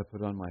 I've got to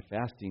put on my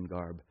fasting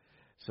garb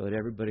so that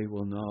everybody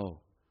will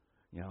know,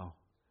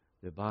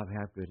 that Bob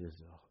Hapgood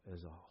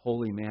is a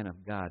holy man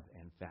of God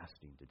and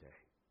fasting today.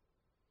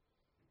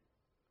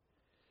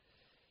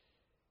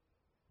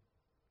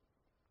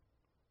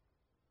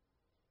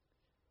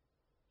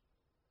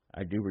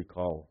 I do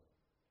recall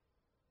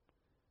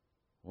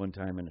one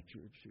time in a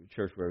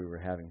church where we were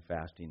having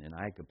fasting, and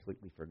I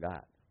completely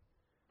forgot.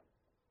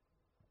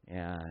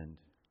 And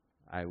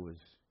I was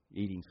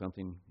eating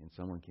something, and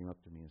someone came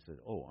up to me and said,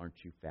 "Oh,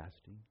 aren't you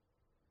fasting?"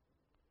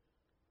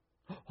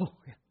 Oh,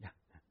 yeah.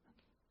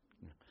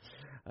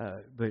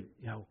 But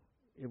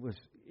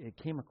it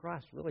came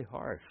across really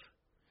harsh.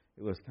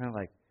 It was kind of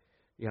like,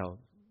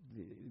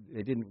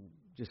 they didn't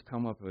just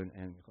come up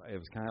and it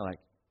was kind of like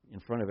in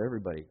front of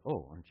everybody.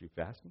 "Oh, aren't you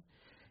fasting?"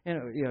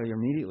 And you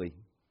immediately.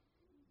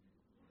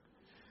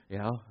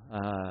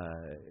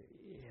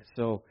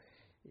 So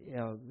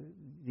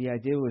the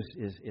idea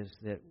is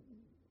that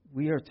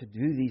we are to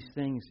do these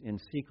things in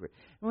secret.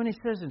 And when he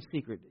says in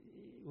secret,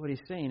 what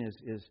he's saying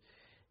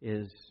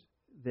is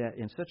that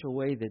in such a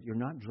way that you're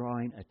not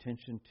drawing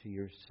attention to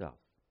yourself.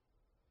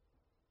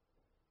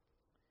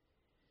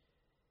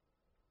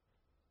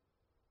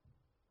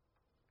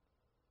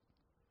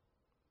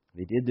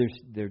 They did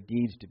their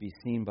deeds to be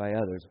seen by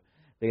others.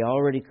 They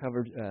already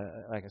covered,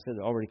 like I said,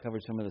 they already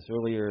covered some of this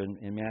earlier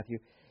in Matthew.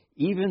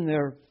 Even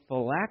their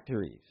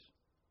phylacteries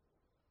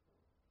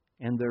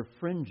and their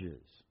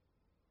fringes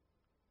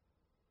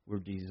were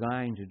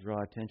designed to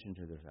draw attention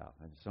to themselves.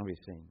 And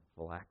somebody's saying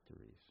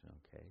phylacteries.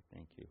 Okay,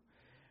 thank you.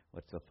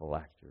 What's a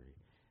phylactery?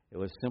 It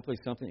was simply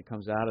something that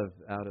comes out of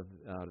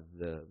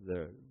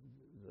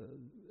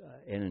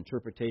an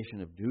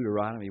interpretation of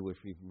Deuteronomy, which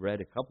we've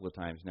read a couple of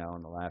times now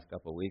in the last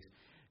couple of weeks.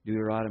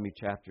 Deuteronomy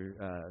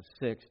chapter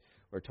 6,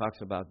 where it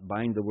talks about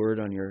bind the word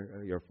on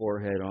your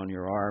forehead, on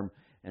your arm,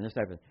 and this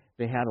type of thing.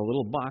 They had a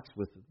little box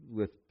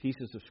with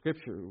pieces of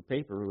scripture,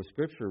 paper with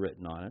scripture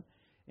written on it,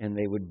 and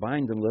they would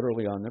bind them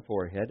literally on their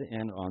forehead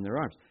and on their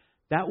arms.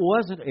 That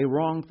wasn't a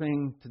wrong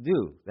thing to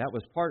do. That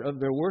was part of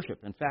their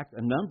worship. In fact,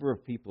 a number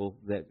of people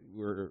that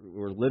were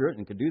literate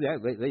and could do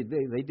that,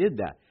 they did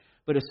that.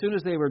 But as soon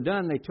as they were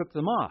done, they took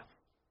them off.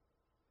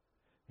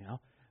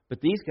 But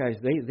these guys,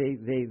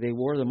 they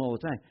wore them all the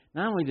time.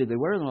 Not only did they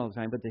wear them all the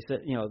time, but they said,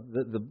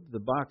 the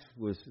box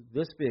was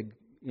this big,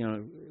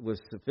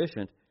 was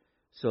sufficient.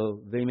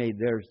 So they made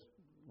theirs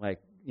like,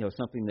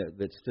 something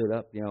that stood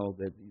up,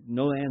 that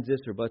no ands,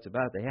 ifs, or buts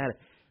about it. They had it.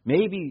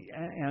 Maybe,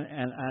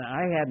 and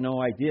I had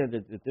no idea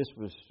that this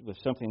was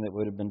something that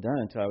would have been done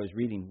until I was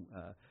reading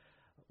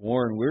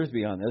Warren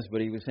Wiersbe on this.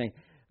 But he was saying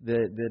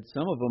that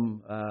some of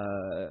them,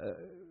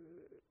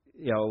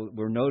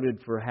 were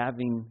noted for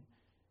having,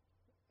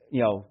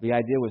 the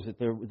idea was that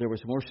there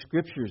was more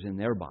scriptures in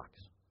their box.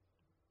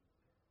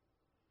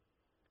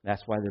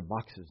 That's why their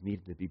boxes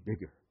needed to be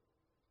bigger.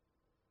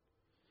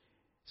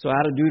 So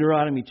out of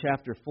Deuteronomy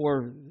chapter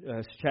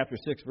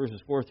 6,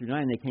 verses 4 through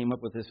 9, they came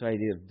up with this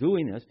idea of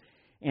doing this.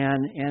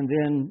 And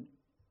then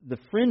the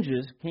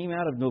fringes came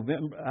out of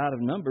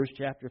Numbers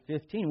chapter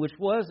 15, which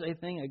was a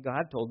thing that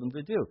God told them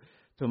to do,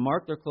 to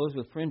mark their clothes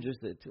with fringes,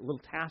 little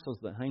tassels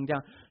that hang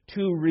down,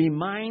 to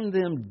remind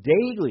them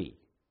daily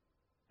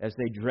as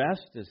they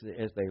dressed, as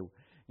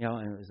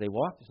they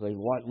walked, as they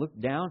looked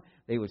down,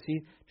 they would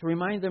see, to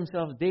remind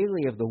themselves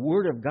daily of the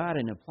Word of God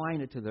and applying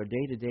it to their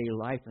day-to-day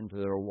life and to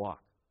their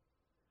walk.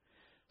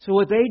 So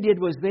what they did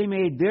was they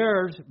made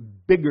theirs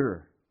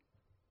bigger.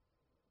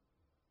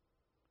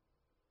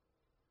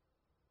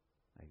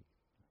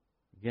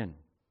 Again,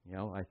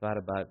 I thought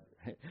about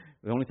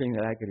the only thing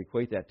that I could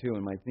equate that to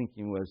in my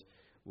thinking was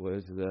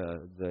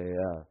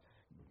the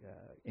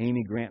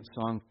Amy Grant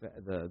song,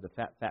 the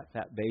Fat, Fat,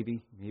 Fat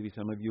Baby. Maybe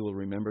some of you will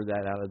remember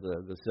that out of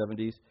the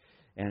 70s.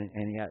 And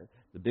yeah,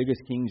 the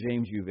biggest King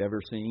James you've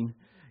ever seen.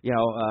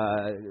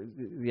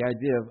 The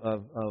idea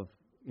of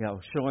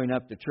showing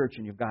up to church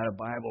and you've got a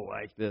Bible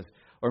like this.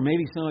 Or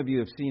maybe some of you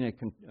have seen a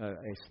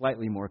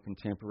slightly more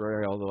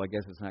contemporary, although I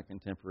guess it's not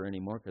contemporary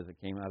anymore because it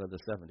came out of the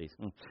 70s.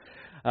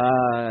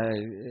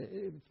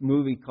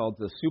 Movie called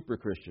The Super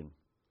Christian.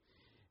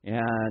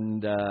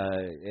 And the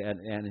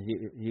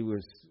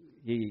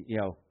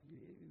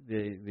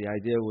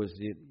idea was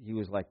he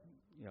was like,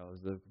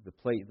 as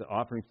the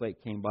offering plate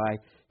came by,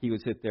 he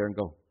would sit there and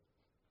go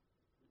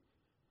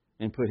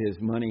and put his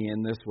money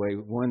in this way,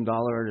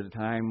 $1 at a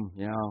time,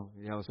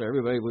 so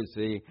everybody would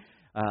see.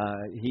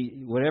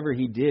 Whatever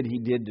he did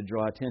to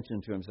draw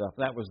attention to himself.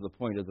 That was the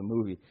point of the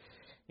movie.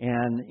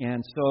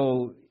 And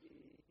so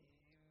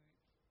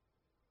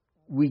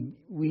we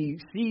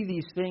see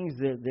these things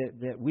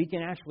that we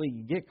can actually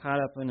get caught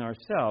up in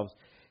ourselves.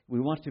 We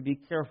want to be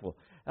careful.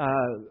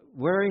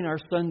 Wearing our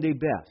Sunday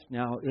best.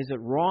 Now, is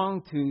it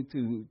wrong to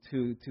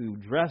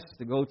dress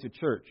to go to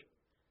church?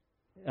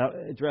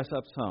 Dress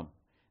up some.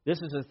 This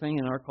is a thing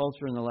in our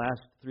culture in the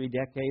last 3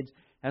 decades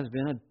has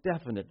been a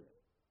definite,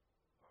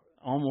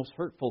 almost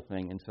hurtful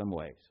thing in some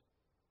ways.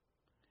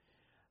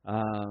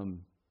 All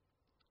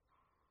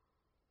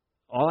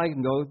I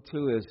can go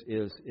to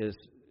is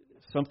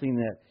something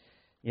that,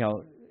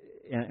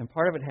 and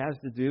part of it has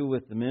to do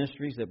with the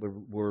ministries that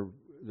were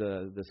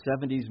the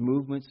 70s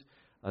movements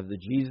of the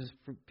Jesus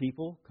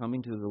people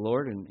coming to the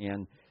Lord,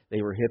 and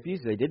they were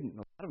hippies. A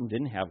lot of them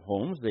didn't have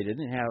homes. They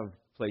didn't have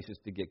places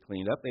to get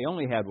cleaned up. They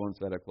only had one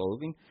set of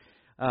clothing,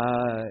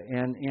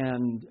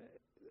 and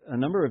a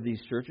number of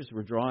these churches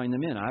were drawing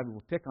them in. I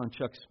will pick on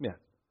Chuck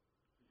Smith.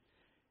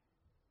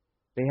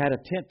 They had a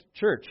tent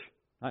church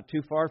not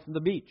too far from the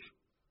beach,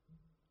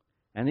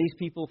 and these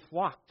people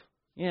flocked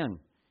in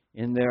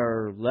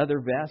their leather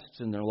vests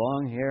and their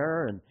long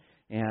hair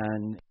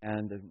and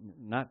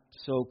not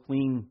so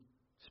clean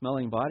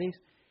smelling bodies,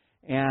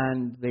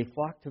 and they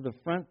flocked to the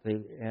front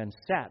and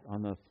sat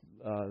on the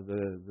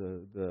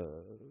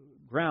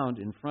ground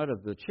in front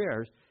of the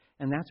chairs,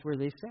 and that's where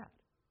they sat.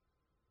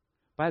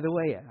 By the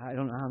way, I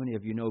don't know how many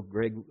of you know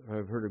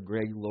have heard of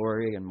Greg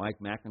Laurie and Mike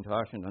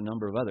McIntosh and a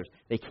number of others.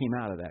 They came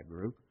out of that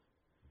group.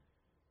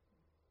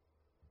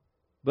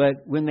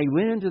 But when they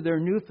went into their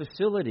new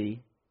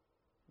facility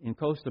in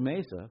Costa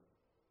Mesa,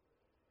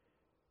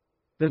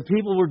 these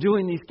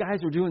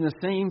guys were doing the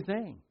same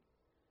thing.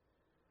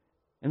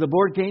 And the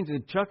board came to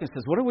Chuck and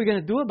says, "What are we going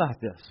to do about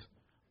this?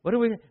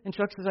 And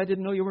Chuck says, "I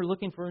didn't know you were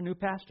looking for a new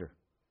pastor."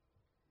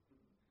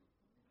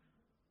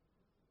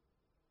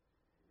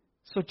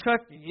 So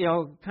Chuck,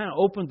 kind of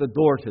opened the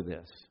door to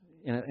this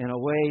in a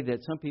way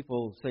that some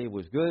people say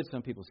was good,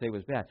 some people say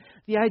was bad.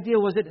 The idea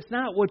was that it's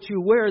not what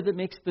you wear that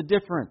makes the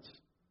difference.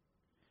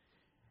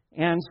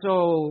 And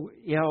so,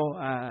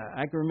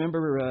 I can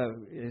remember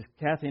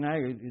Kathy and I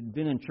had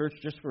been in church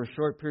just for a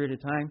short period of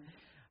time.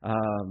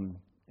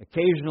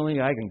 Occasionally,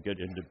 I can get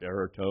into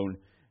baritone,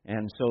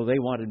 and so they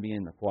wanted me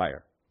in the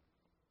choir.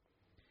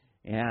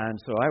 And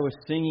so I was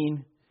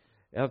singing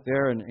out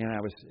there, and I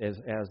was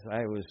as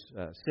I was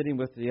sitting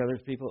with the other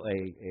people,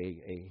 a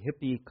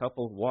hippie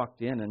couple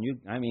walked in, and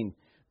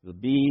the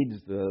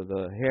beads,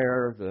 the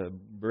hair, the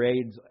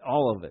braids,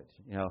 all of it,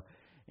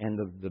 and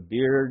the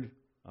beard,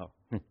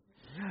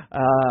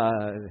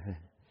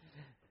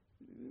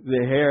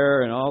 the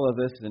hair, and all of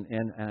this,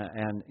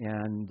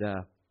 and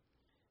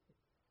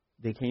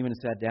they came in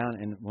and sat down,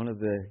 and one of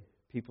the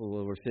people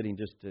who were sitting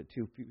just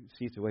 2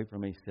 seats away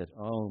from me said,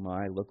 "Oh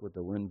my, look what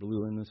the wind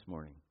blew in this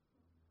morning."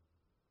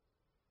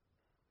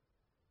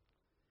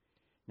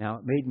 Now,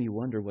 it made me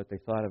wonder what they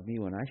thought of me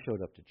when I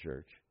showed up to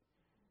church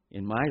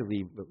in my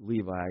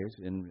Levi's,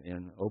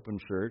 in open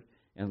shirt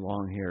and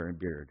long hair and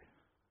beard.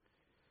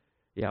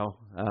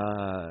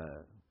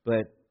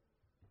 But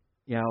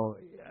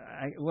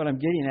what I'm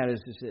getting at is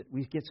that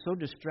we get so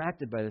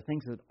distracted by the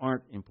things that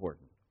aren't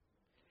important.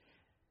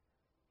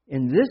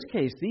 In this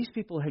case, these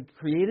people had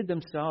created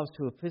themselves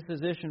to a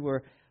position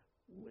where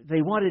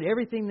they wanted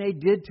everything they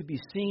did to be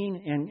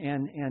seen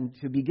and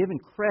to be given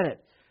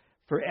credit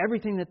for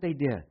everything that they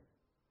did.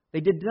 They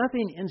did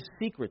nothing in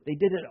secret. They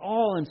did it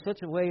all in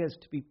such a way as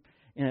to be,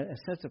 in a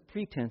sense of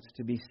pretense,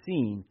 to be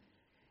seen,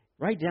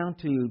 right down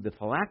to the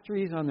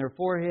phylacteries on their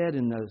forehead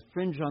and the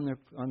fringe on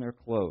their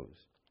clothes.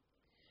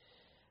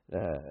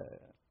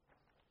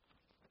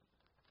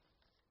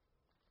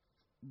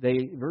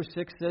 Verse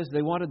 6 says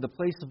they wanted the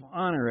place of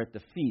honor at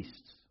the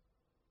feasts.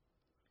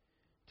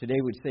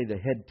 Today we'd say the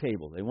head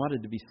table. They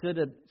wanted to be sat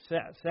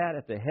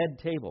at the head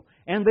table.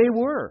 And they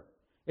were.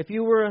 If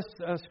you were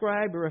a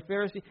scribe or a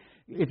Pharisee,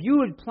 if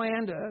you had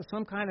planned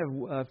some kind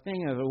of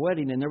thing of a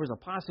wedding and there was a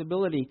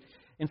possibility,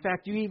 in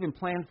fact, you even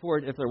planned for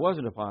it if there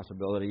wasn't a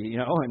possibility,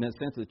 in the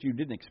sense that you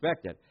didn't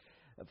expect it,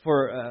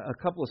 for a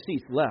couple of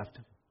seats left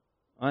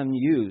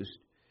unused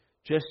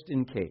just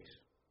in case.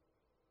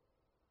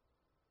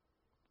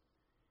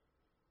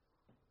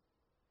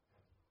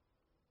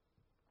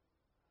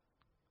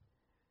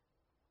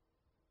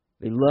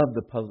 They love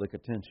the public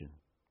attention.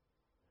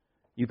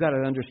 You've got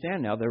to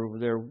understand now,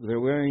 they're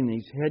wearing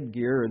these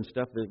headgear and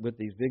stuff with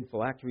these big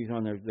phylacteries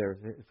on their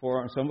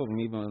forearms. Some of them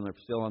even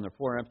still on their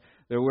forearms.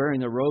 They're wearing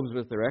their robes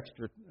with their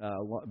extra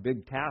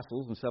big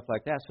tassels and stuff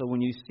like that. So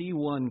when you see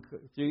one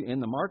in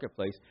the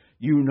marketplace,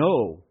 you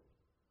know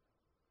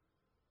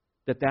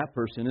that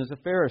person is a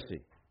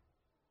Pharisee.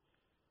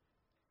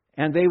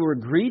 And they were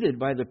greeted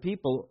by the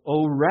people,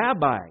 "O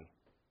Rabbi."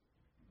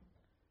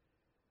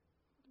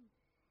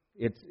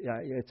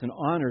 It's an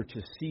honor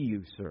to see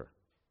you, sir.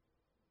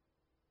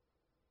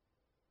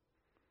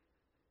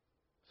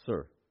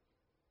 Sir.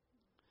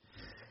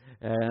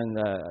 And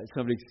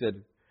somebody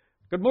said,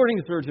 "Good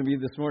morning, sir, to me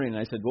this morning." And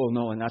I said, "Well,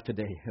 no, not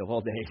today, of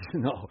all days."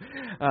 No.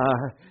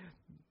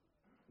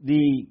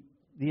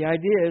 The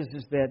idea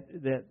is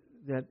that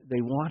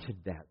they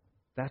wanted that.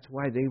 That's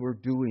why they were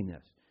doing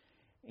this.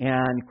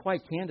 And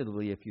quite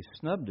candidly, if you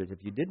snubbed it,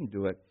 if you didn't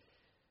do it,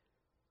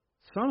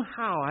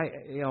 somehow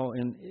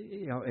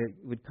it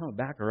would come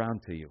back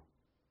around to you.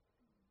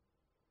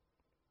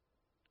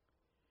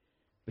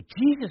 But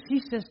Jesus, he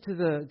says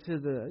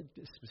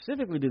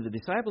specifically to the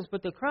disciples,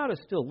 but the crowd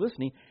is still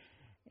listening.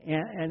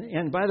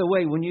 And by the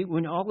way,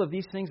 when all of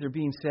these things are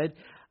being said,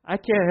 I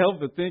can't help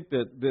but think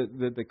that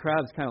the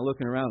crowd's kind of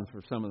looking around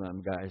for some of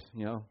them guys.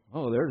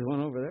 Oh, there's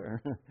one over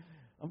there.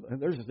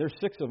 There's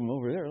 6 of them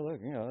over there. Look,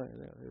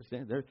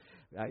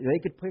 they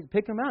could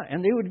pick them out,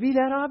 and they would be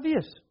that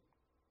obvious.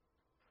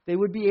 They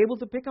would be able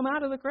to pick them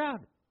out of the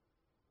crowd.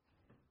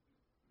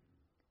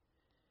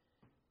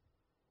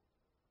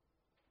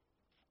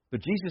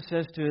 But Jesus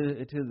says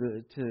to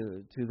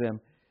them,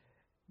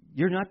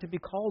 "You're not to be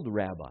called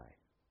rabbi.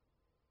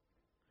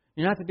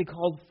 You're not to be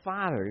called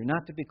father. You're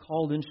not to be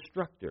called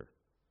instructor."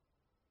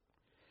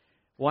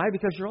 Why?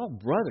 Because you're all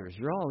brothers.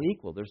 You're all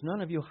equal. There's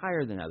none of you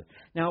higher than others.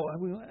 Now,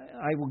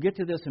 I will get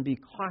to this and be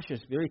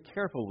cautious, very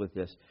careful with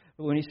this.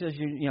 But when he says,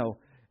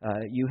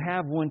 you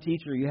have one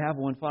teacher, you have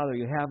one father,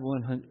 you have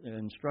one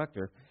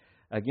instructor.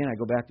 Again, I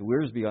go back to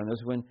Wiersbe on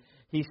this. When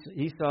he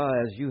saw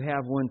as you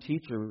have one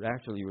teacher,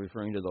 actually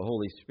referring to the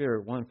Holy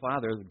Spirit, one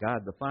Father,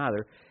 God the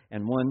Father,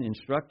 and one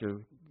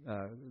instructor,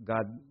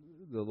 God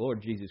the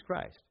Lord Jesus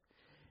Christ.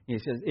 He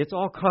says, it's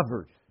all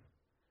covered.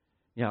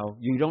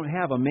 You don't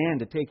have a man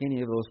to take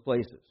any of those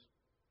places.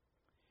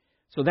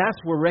 So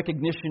that's where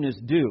recognition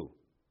is due.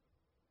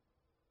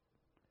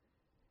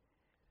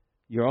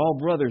 You're all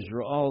brothers.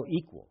 You're all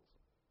equal.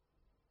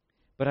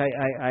 But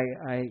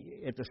I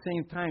at the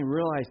same time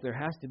realize there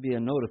has to be a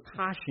note of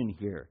caution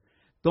here.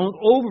 Don't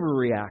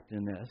overreact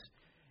in this.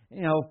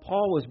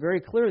 Paul was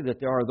very clear that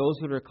there are those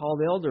that are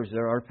called elders,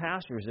 there are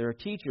pastors, there are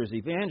teachers,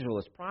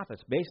 evangelists,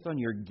 prophets, based on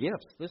your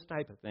gifts, this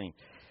type of thing.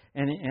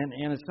 And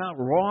it's not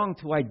wrong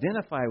to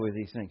identify with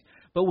these things.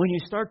 But when you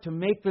start to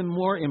make them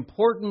more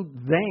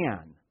important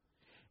than,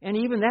 and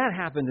even that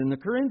happened in the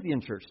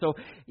Corinthian church. So,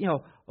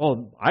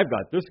 I've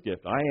got this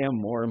gift. I am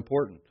more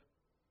important.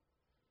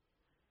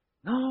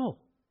 No.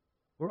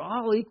 We're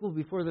all equal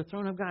before the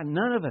throne of God.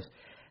 None of us.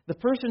 The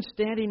person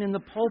standing in the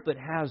pulpit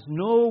has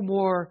no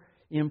more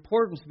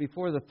importance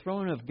before the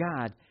throne of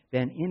God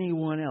than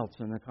anyone else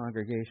in the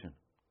congregation.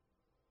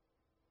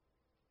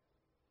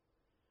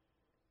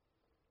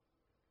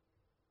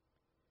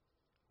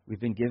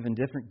 We've been given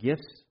different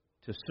gifts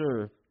to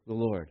serve the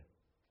Lord.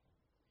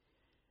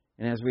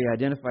 And as we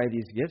identify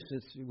these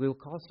gifts, we'll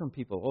call some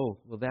people,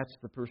 that's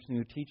the person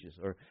who teaches.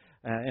 Or,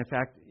 in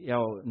fact,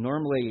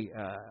 normally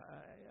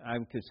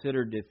I'm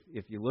considered,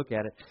 if you look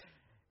at it,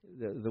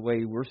 the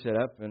way we're set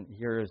up, and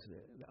here is,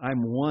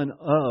 I'm one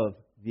of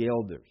the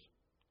elders.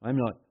 I'm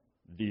not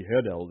the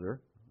head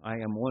elder. I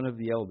am one of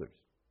the elders.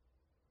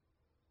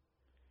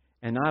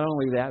 And not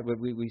only that, but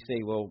we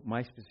say, well,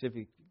 my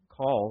specific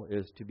call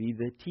is to be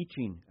the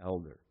teaching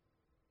elder.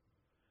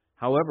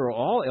 However,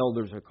 all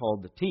elders are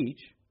called to teach,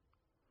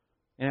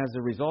 and as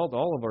a result,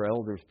 all of our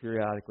elders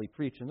periodically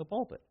preach in the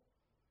pulpit.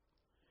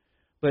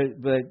 But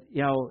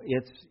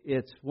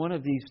it's one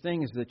of these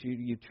things that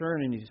you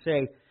turn and you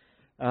say,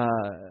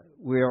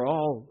 we're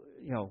all,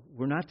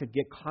 we're not to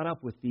get caught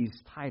up with these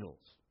titles.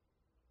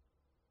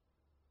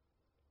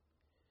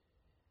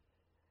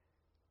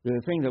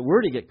 The thing that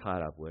we're to get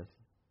caught up with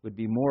would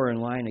be more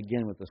in line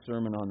again with the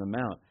Sermon on the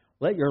Mount.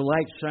 Let your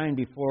light shine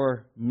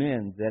before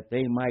men that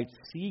they might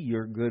see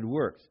your good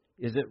works.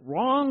 Is it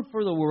wrong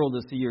for the world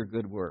to see your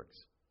good works?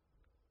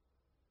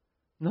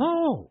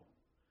 No,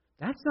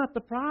 that's not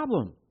the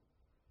problem.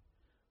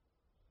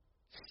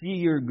 See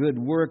your good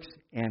works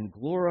and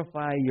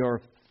glorify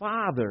your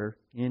Father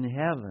in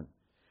heaven.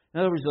 In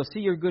other words, they'll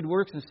see your good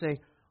works and say,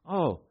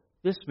 oh,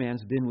 this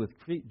man's been with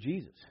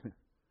Jesus.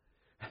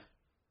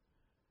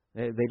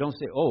 They don't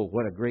say, oh,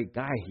 what a great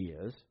guy he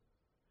is.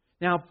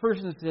 Now,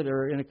 persons that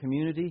are in a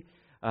community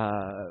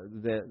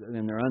and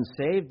they're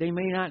unsaved, they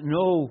may not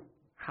know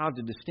how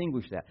to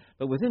distinguish that.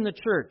 But within the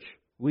church,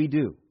 we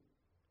do.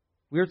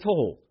 We're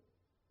told.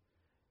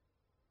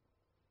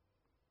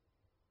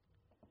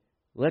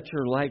 Let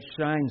your light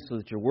shine so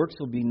that your works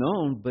will be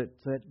known, but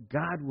that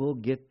God will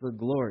get the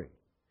glory.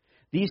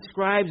 These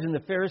scribes and the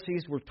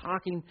Pharisees were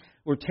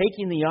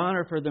taking the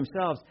honor for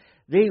themselves.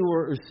 They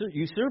were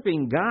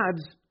usurping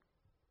God's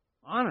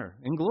honor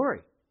and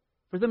glory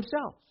for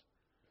themselves.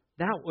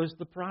 That was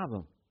the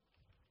problem.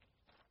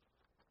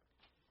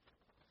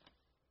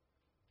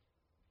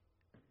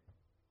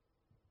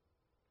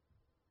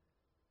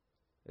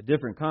 A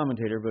different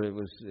commentator, but it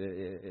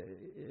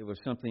was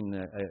something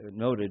that I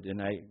noted,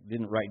 and I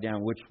didn't write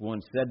down which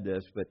one said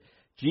this, but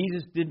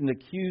Jesus didn't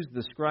accuse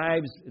the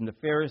scribes and the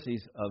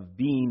Pharisees of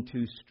being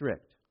too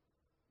strict.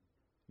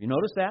 You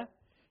notice that?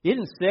 He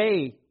didn't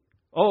say,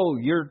 oh,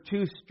 you're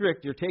too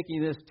strict, you're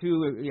taking this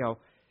too,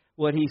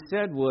 What he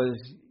said was,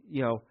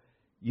 you're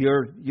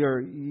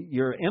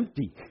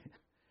empty.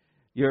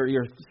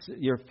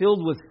 You're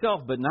filled with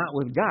self, but not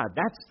with God.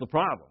 That's the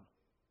problem.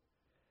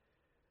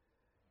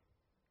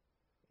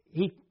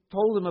 He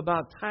told them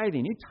about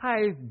tithing. You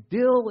tithe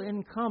dill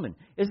and cumin.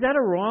 Is that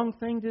a wrong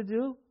thing to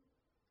do?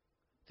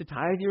 To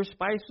tithe your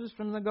spices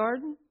from the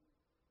garden?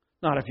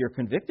 Not if you're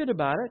convicted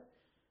about it.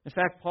 In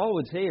fact, Paul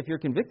would say if you're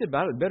convicted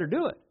about it, better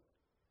do it.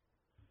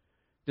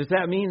 Does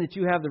that mean that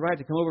you have the right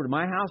to come over to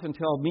my house and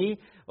tell me,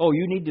 oh,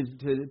 you need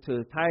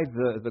to tithe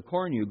the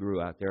corn you grew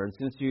out there, and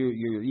since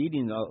you're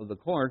eating the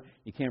corn,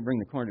 you can't bring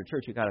the corn to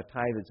church, you've got to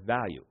tithe its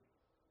value?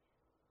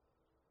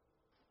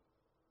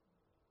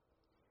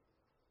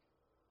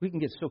 We can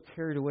get so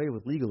carried away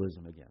with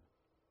legalism again.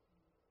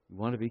 We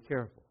want to be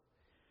careful.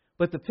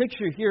 But the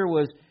picture here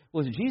was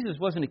Jesus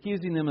wasn't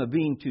accusing them of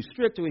being too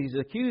strict. He's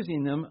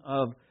accusing them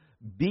of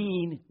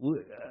being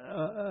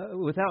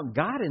without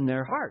God in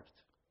their hearts.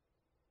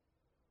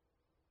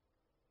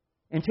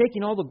 And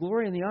taking all the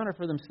glory and the honor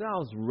for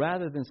themselves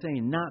rather than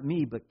saying, not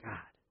me, but God.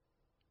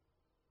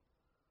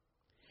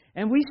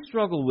 And we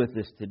struggle with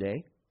this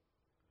today.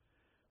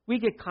 We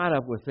get caught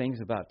up with things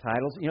about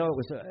titles.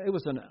 It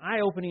was an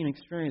eye-opening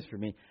experience for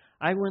me.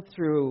 I went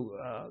through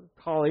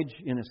college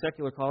in a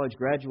secular college,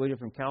 graduated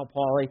from Cal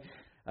Poly,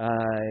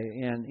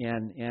 and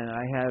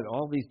I had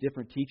all these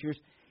different teachers,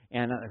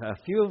 and a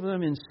few of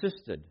them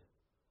insisted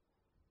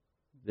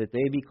that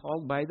they be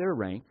called by their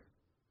rank.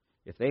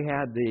 If they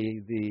had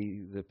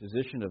the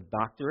position of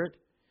doctorate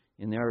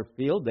in their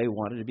field, they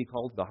wanted to be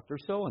called Dr.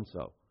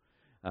 So-and-so.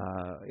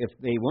 If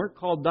they weren't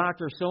called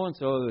Dr.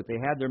 So-and-so, if they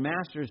had their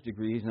master's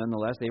degrees,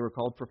 nonetheless, they were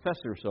called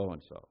Professor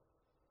So-and-so.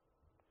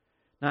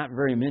 Not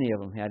very many of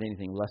them had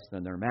anything less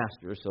than their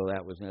master's, so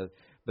that was,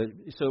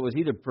 so it was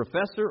either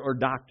professor or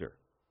doctor.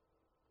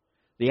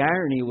 The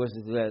irony was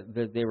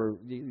that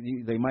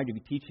they might be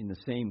teaching the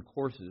same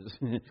courses,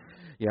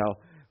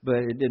 but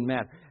it didn't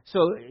matter. So,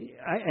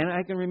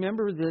 I can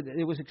remember that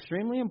it was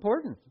extremely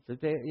important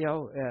that they,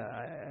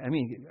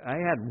 I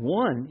had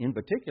one in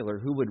particular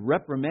who would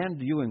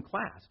reprimand you in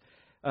class.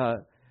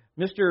 I'll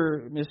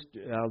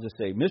just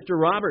say, Mr.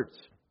 Roberts.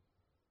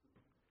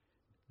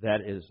 That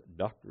is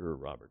Dr.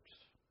 Roberts.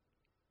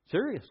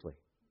 Seriously.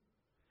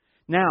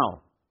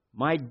 Now,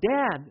 my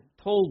dad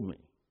told me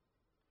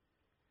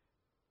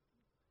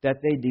that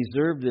they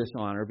deserved this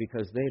honor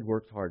because they had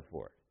worked hard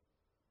for it.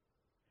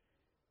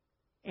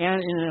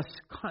 And in a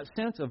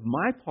sense of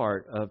my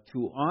part of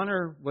to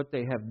honor what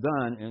they have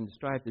done and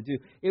strive to do,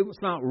 it was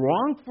not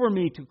wrong for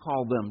me to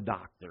call them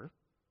Dr.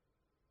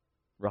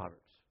 Roberts.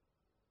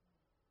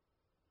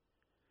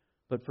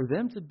 But for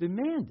them to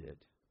demand it,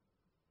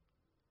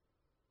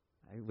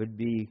 I would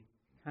be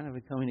kind of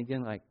coming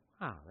again like,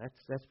 wow,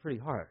 that's pretty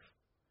harsh.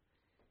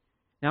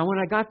 Now, when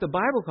I got to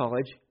Bible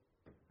college,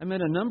 I met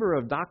a number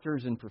of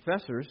doctors and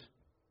professors,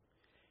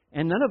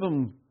 and none of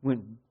them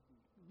went,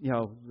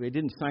 they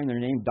didn't sign their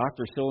name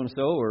Dr.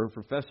 So-and-so or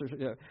Professor.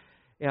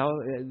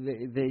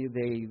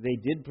 They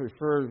did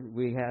prefer,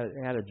 we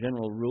had a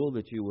general rule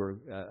that you were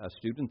a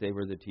student, they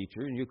were the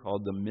teacher, and you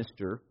called them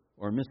Mr.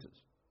 or Mrs.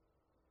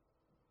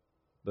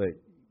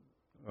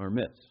 Or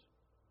Miss.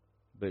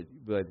 But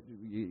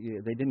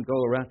they didn't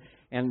go around.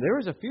 And there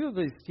was a few of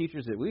these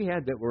teachers that we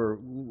had that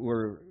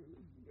were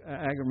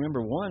I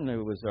remember one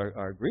that was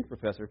our Greek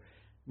professor.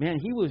 Man,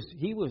 he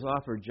was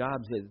offered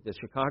jobs at the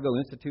Chicago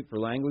Institute for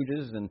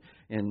Languages and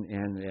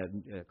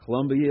at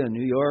Columbia and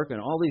New York and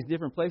all these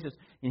different places.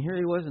 And here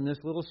he was in this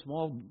little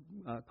small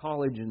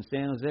college in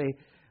San Jose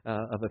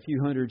of a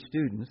few hundred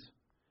students,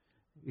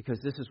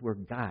 because this is where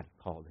God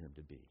called him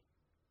to be.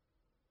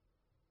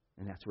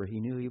 And that's where he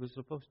knew he was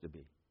supposed to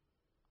be.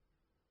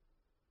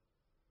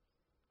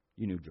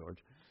 You knew George.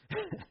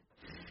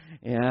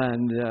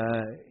 and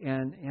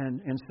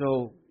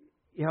so,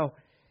 you know,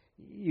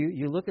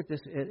 you look at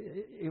this,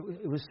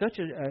 it was such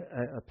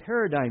a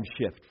paradigm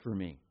shift for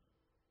me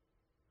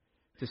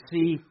to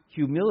see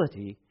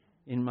humility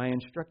in my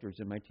instructors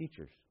and my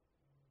teachers.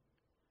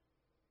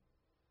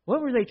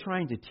 What were they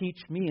trying to teach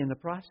me in the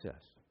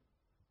process?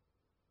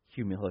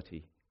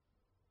 Humility.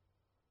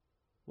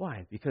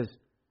 Why? Because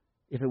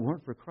if it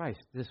weren't for Christ,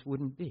 this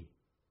wouldn't be.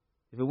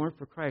 If it weren't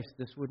for Christ,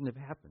 this wouldn't have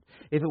happened.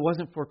 If it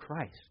wasn't for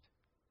Christ,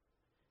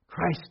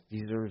 Christ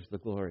deserves the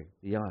glory,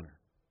 the honor.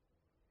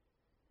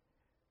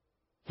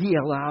 He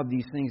allowed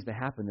these things to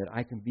happen that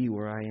I can be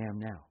where I am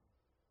now.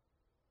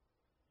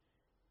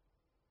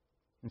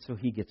 And so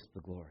He gets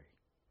the glory.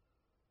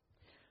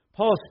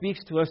 Paul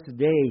speaks to us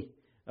today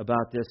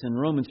about this in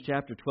Romans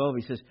chapter 12.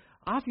 He says,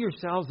 offer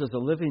yourselves as a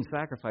living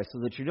sacrifice so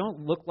that you don't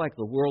look like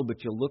the world,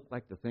 but you look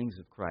like the things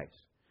of Christ.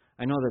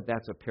 I know that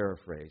that's a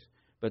paraphrase,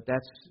 but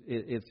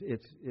it's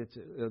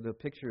the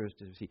picture is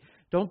to see.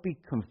 Don't be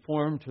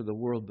conformed to the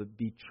world, but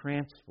be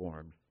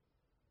transformed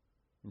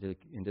into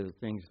the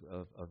things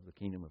of the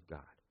kingdom of God.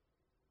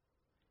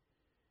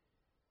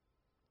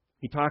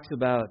 He talks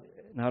about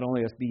not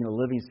only us being a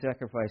living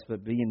sacrifice,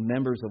 but being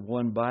members of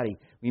one body.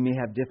 We may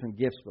have different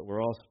gifts, but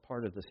we're all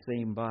part of the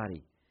same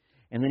body.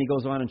 And then he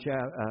goes on in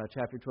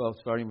chapter 12,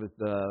 starting with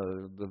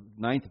the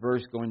 9th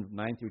verse, going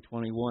 9 through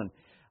 21,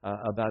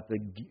 about the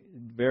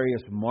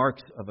various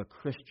marks of a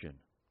Christian.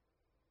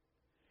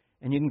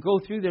 And you can go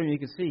through there and you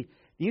can see,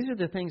 these are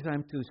the things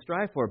I'm to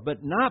strive for, but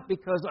not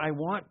because I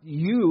want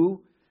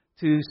you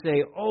to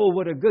say, oh,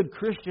 what a good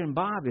Christian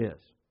Bob is.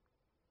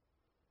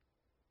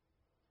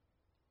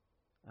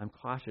 I'm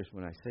cautious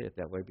when I say it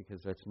that way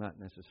because that's not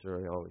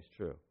necessarily always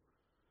true.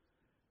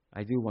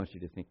 I do want you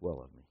to think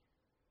well of me.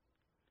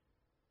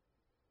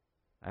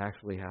 I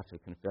actually have to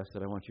confess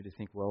that I want you to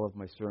think well of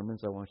my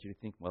sermons. I want you to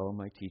think well of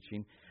my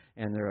teaching.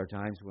 And there are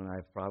times when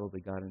I've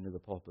probably got into the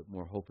pulpit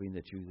more hoping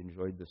that you've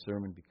enjoyed the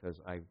sermon because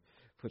I've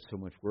put so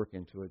much work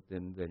into it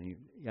than you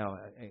know,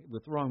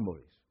 with wrong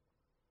motives.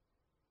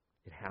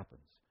 It happens.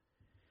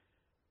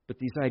 But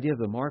these ideas,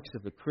 the marks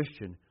of the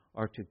Christian,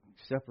 are to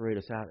separate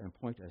us out and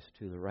point us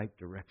to the right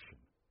direction.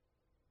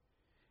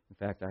 In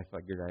fact, I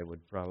figured I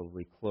would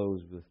probably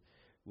close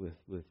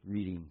with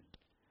reading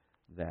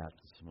that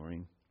this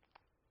morning.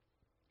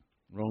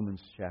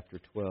 Romans chapter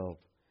 12,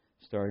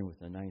 starting with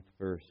the 9th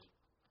verse.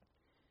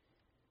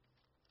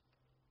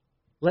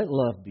 Let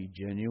love be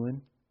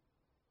genuine.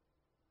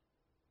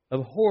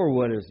 Abhor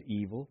what is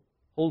evil.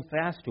 Hold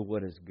fast to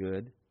what is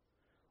good.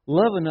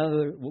 Love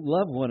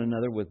one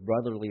another with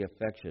brotherly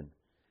affection.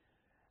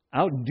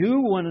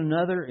 Outdo one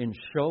another in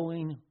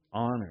showing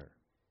honor.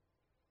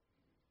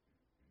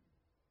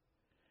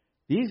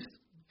 These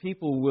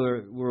people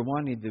were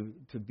wanting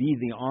to be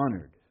the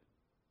honored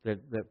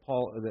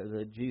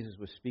that Jesus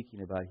was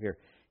speaking about here.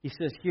 He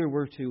says here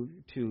we're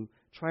to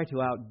try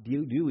to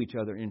outdo each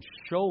other in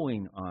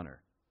showing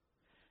honor.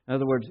 In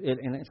other words,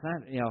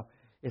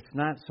 it's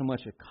not so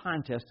much a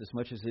contest as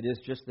much as it is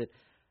just that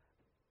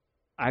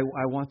I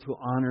want to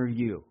honor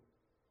you.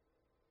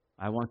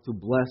 I want to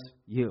bless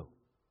you.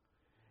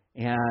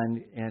 And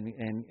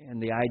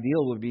the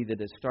ideal would be that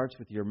it starts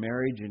with your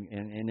marriage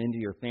and into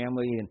your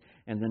family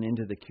and then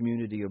into the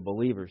community of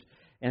believers.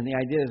 And the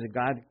idea is that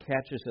God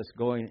catches us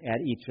going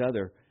at each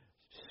other,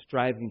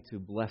 striving to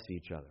bless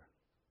each other.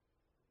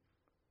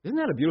 Isn't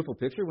that a beautiful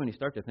picture when you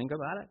start to think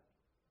about it?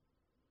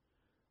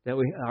 That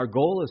our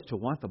goal is to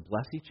want to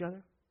bless each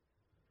other,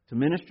 to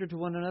minister to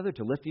one another,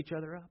 to lift each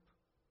other up.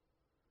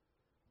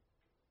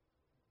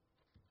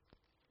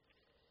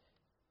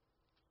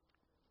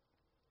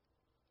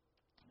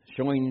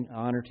 Showing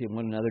honor to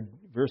one another.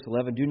 Verse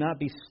 11, do not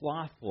be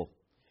slothful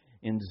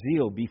in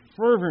zeal. Be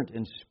fervent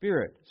in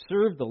spirit.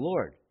 Serve the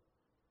Lord.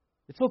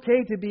 It's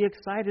okay to be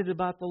excited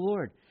about the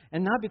Lord.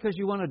 And not because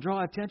you want to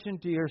draw attention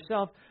to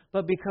yourself,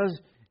 but because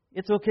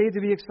it's okay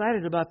to be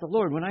excited about the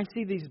Lord. When I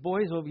see these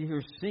boys over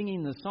here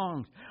singing the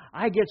songs,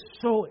 I get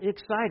so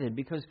excited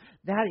because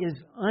that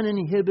is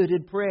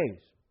uninhibited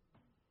praise.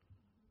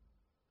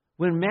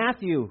 When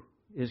Matthew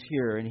is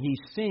here and he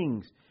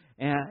sings,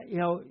 and,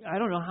 I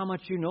don't know how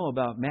much you know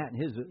about Matt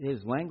and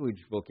his language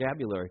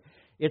vocabulary.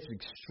 It's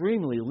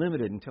extremely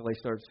limited until he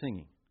starts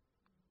singing.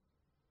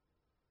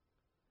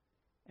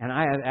 And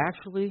I have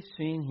actually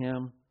seen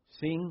him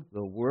sing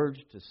the words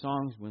to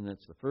songs when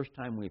it's the first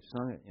time we've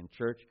sung it in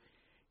church.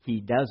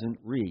 He doesn't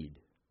read.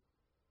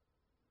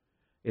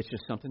 It's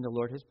just something the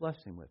Lord has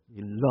blessed him with.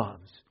 He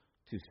loves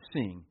to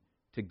sing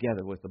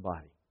together with the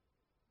body.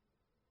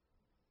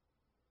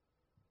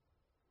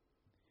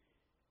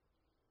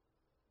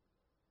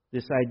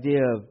 This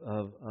idea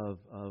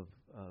of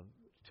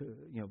to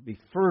be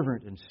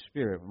fervent in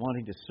spirit,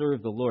 wanting to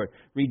serve the Lord.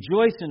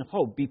 Rejoice in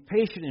hope. Be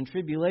patient in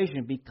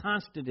tribulation. Be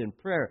constant in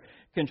prayer.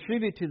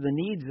 Contribute to the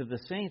needs of the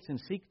saints and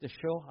seek to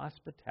show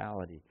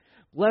hospitality.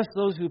 Bless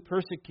those who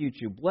persecute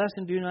you. Bless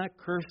and do not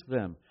curse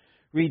them.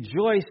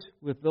 Rejoice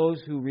with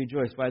those who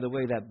rejoice. By the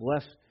way, that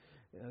bless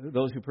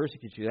those who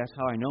persecute you, that's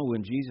how I know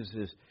when Jesus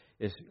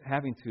is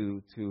having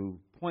to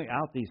point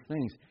out these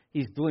things,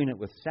 He's doing it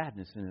with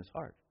sadness in His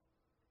heart.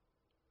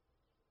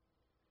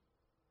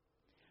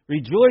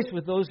 Rejoice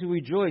with those who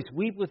rejoice.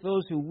 Weep with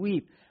those who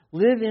weep.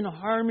 Live in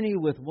harmony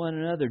with one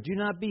another. Do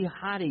not be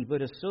haughty,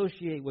 but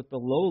associate with the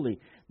lowly.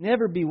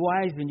 Never be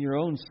wise in your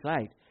own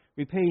sight.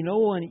 Repay no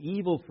one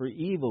evil for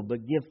evil,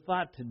 but give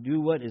thought to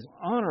do what is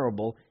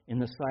honorable in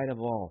the sight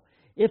of all.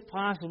 If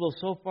possible,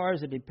 so far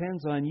as it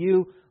depends on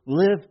you,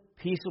 live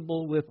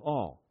peaceable with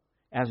all.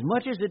 As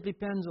much as it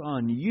depends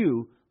on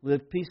you,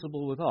 live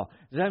peaceable with all.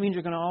 Does that mean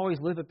you're going to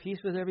always live at peace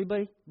with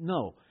everybody?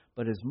 No.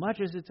 But as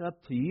much as it's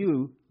up to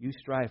you, you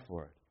strive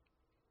for it.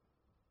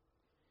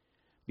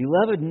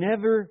 Beloved,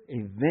 never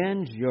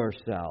avenge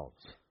yourselves,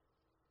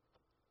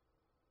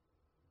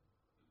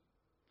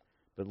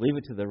 but leave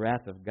it to the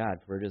wrath of God,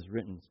 for it is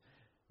written,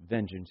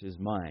 vengeance is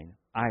mine,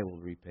 I will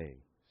repay,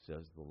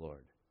 says the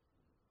Lord.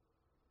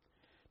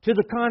 To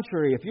the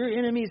contrary, if your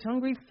enemy is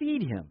hungry,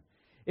 feed him.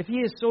 If he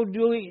is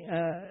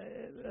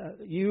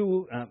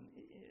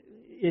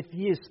if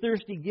he is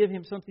thirsty, give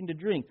him something to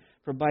drink,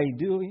 for by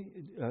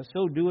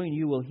so doing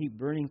you will heap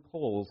burning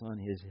coals on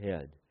his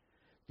head.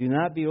 Do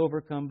not be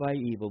overcome by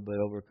evil, but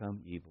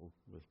overcome evil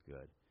with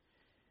good.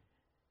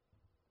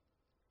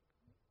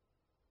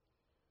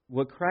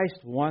 What Christ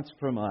wants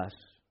from us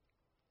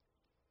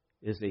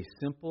is a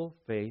simple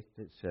faith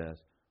that says,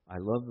 I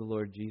love the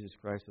Lord Jesus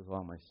Christ with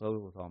all my soul,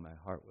 with all my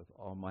heart, with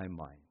all my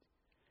mind.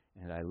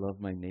 And I love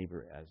my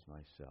neighbor as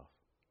myself.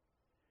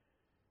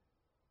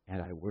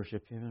 And I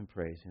worship Him and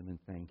praise Him and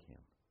thank Him.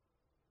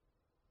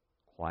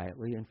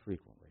 Quietly and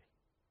frequently.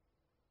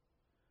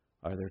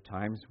 Are there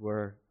times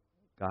where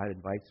God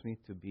invites me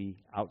to be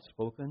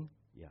outspoken?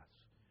 Yes.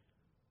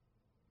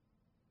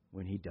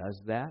 When He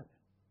does that,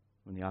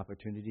 when the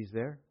opportunity is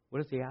there,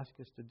 what does He ask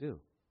us to do?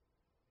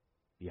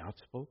 Be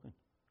outspoken.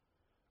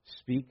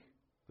 Speak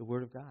the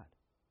Word of God.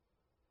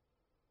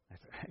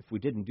 If we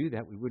didn't do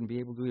that, we wouldn't be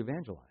able to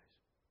evangelize.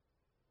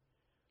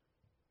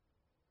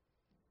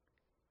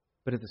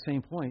 But at the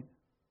same point,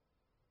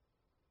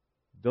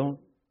 don't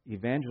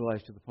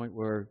evangelize to the point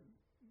where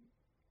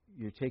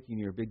you're taking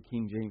your big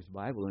King James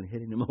Bible and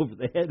hitting them over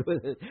the head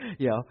with it.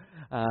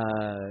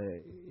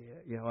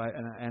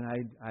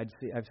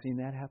 I've seen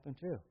that happen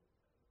too.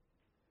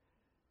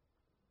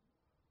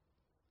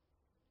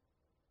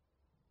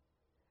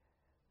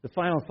 The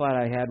final thought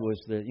I had was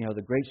that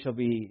the great shall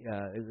be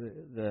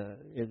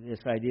this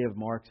idea of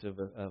marks of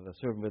a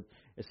servant. But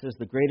it says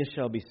the greatest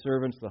shall be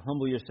servants. The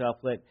humble yourself.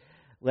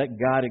 Let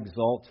God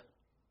exalt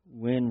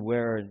when,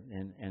 where,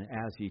 and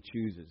as He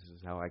chooses.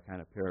 Is how I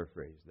kind of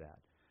paraphrase that.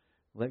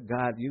 Let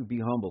God, you be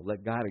humble.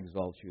 Let God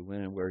exalt you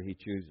when and where He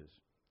chooses.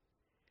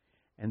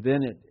 And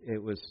then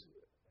it was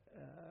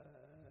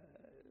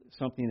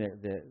something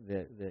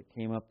that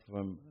came up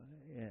from,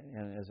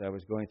 and as I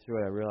was going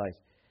through it, I realized,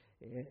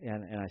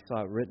 and I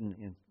saw it written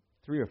in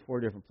 3 or 4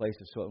 different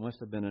places, so it must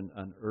have been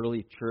an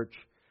early church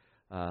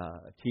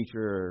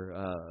teacher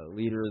or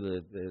leader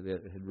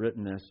that had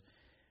written this.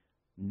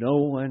 No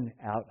one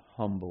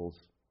out-humbles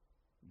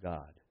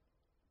God.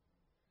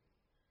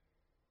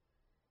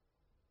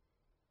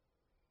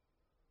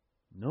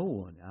 No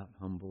one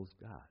out-humbles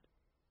God.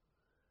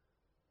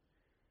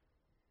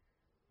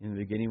 In the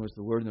beginning was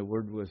the Word, and the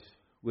Word was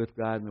with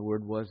God, and the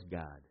Word was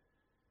God.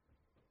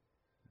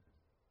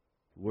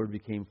 The Word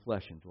became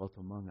flesh and dwelt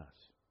among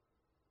us.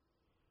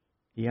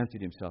 He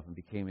emptied Himself and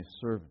became a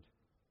servant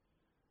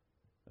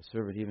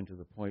even to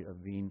the point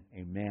of being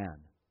a man,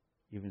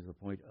 even to the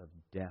point of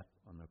death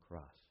on the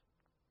cross.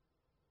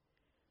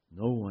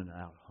 No one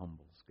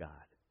out-humbles God.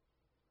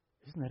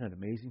 Isn't that an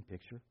amazing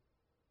picture?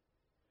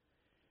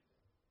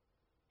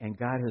 And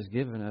God has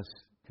given us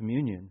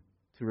communion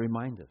to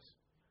remind us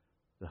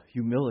the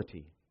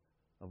humility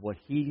of what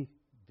He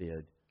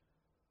did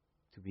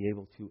to be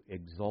able to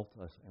exalt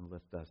us and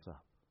lift us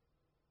up.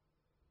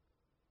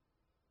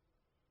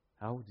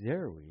 How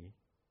dare we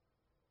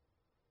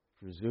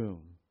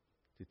presume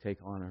to take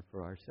honor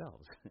for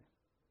ourselves?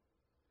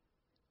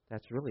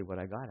 That's really what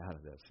I got out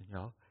of this.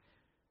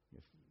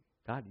 If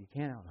God, you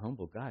can't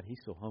out-humble God. He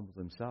so humbled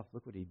Himself.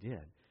 Look what He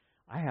did.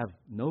 I have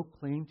no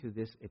claim to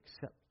this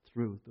except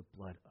through the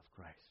blood of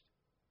Christ.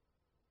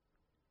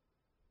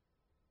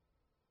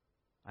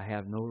 I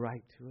have no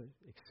right to it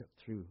except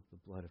through the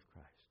blood of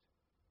Christ.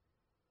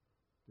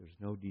 There's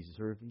no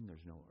deserving,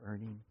 there's no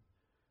earning,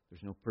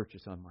 there's no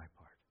purchase on my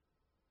part.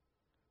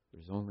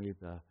 There's only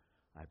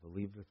I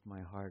believe with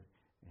my heart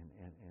and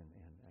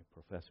I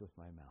profess with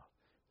my mouth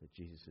that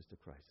Jesus is the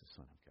Christ, the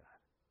Son of God.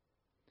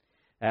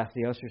 Ask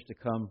the ushers to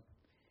come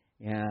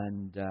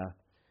and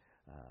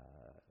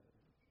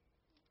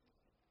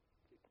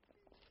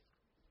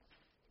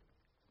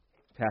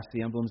pass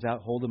the emblems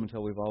out. Hold them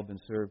until we've all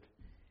been served.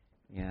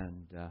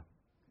 And we'll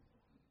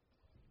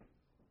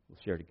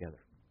share together.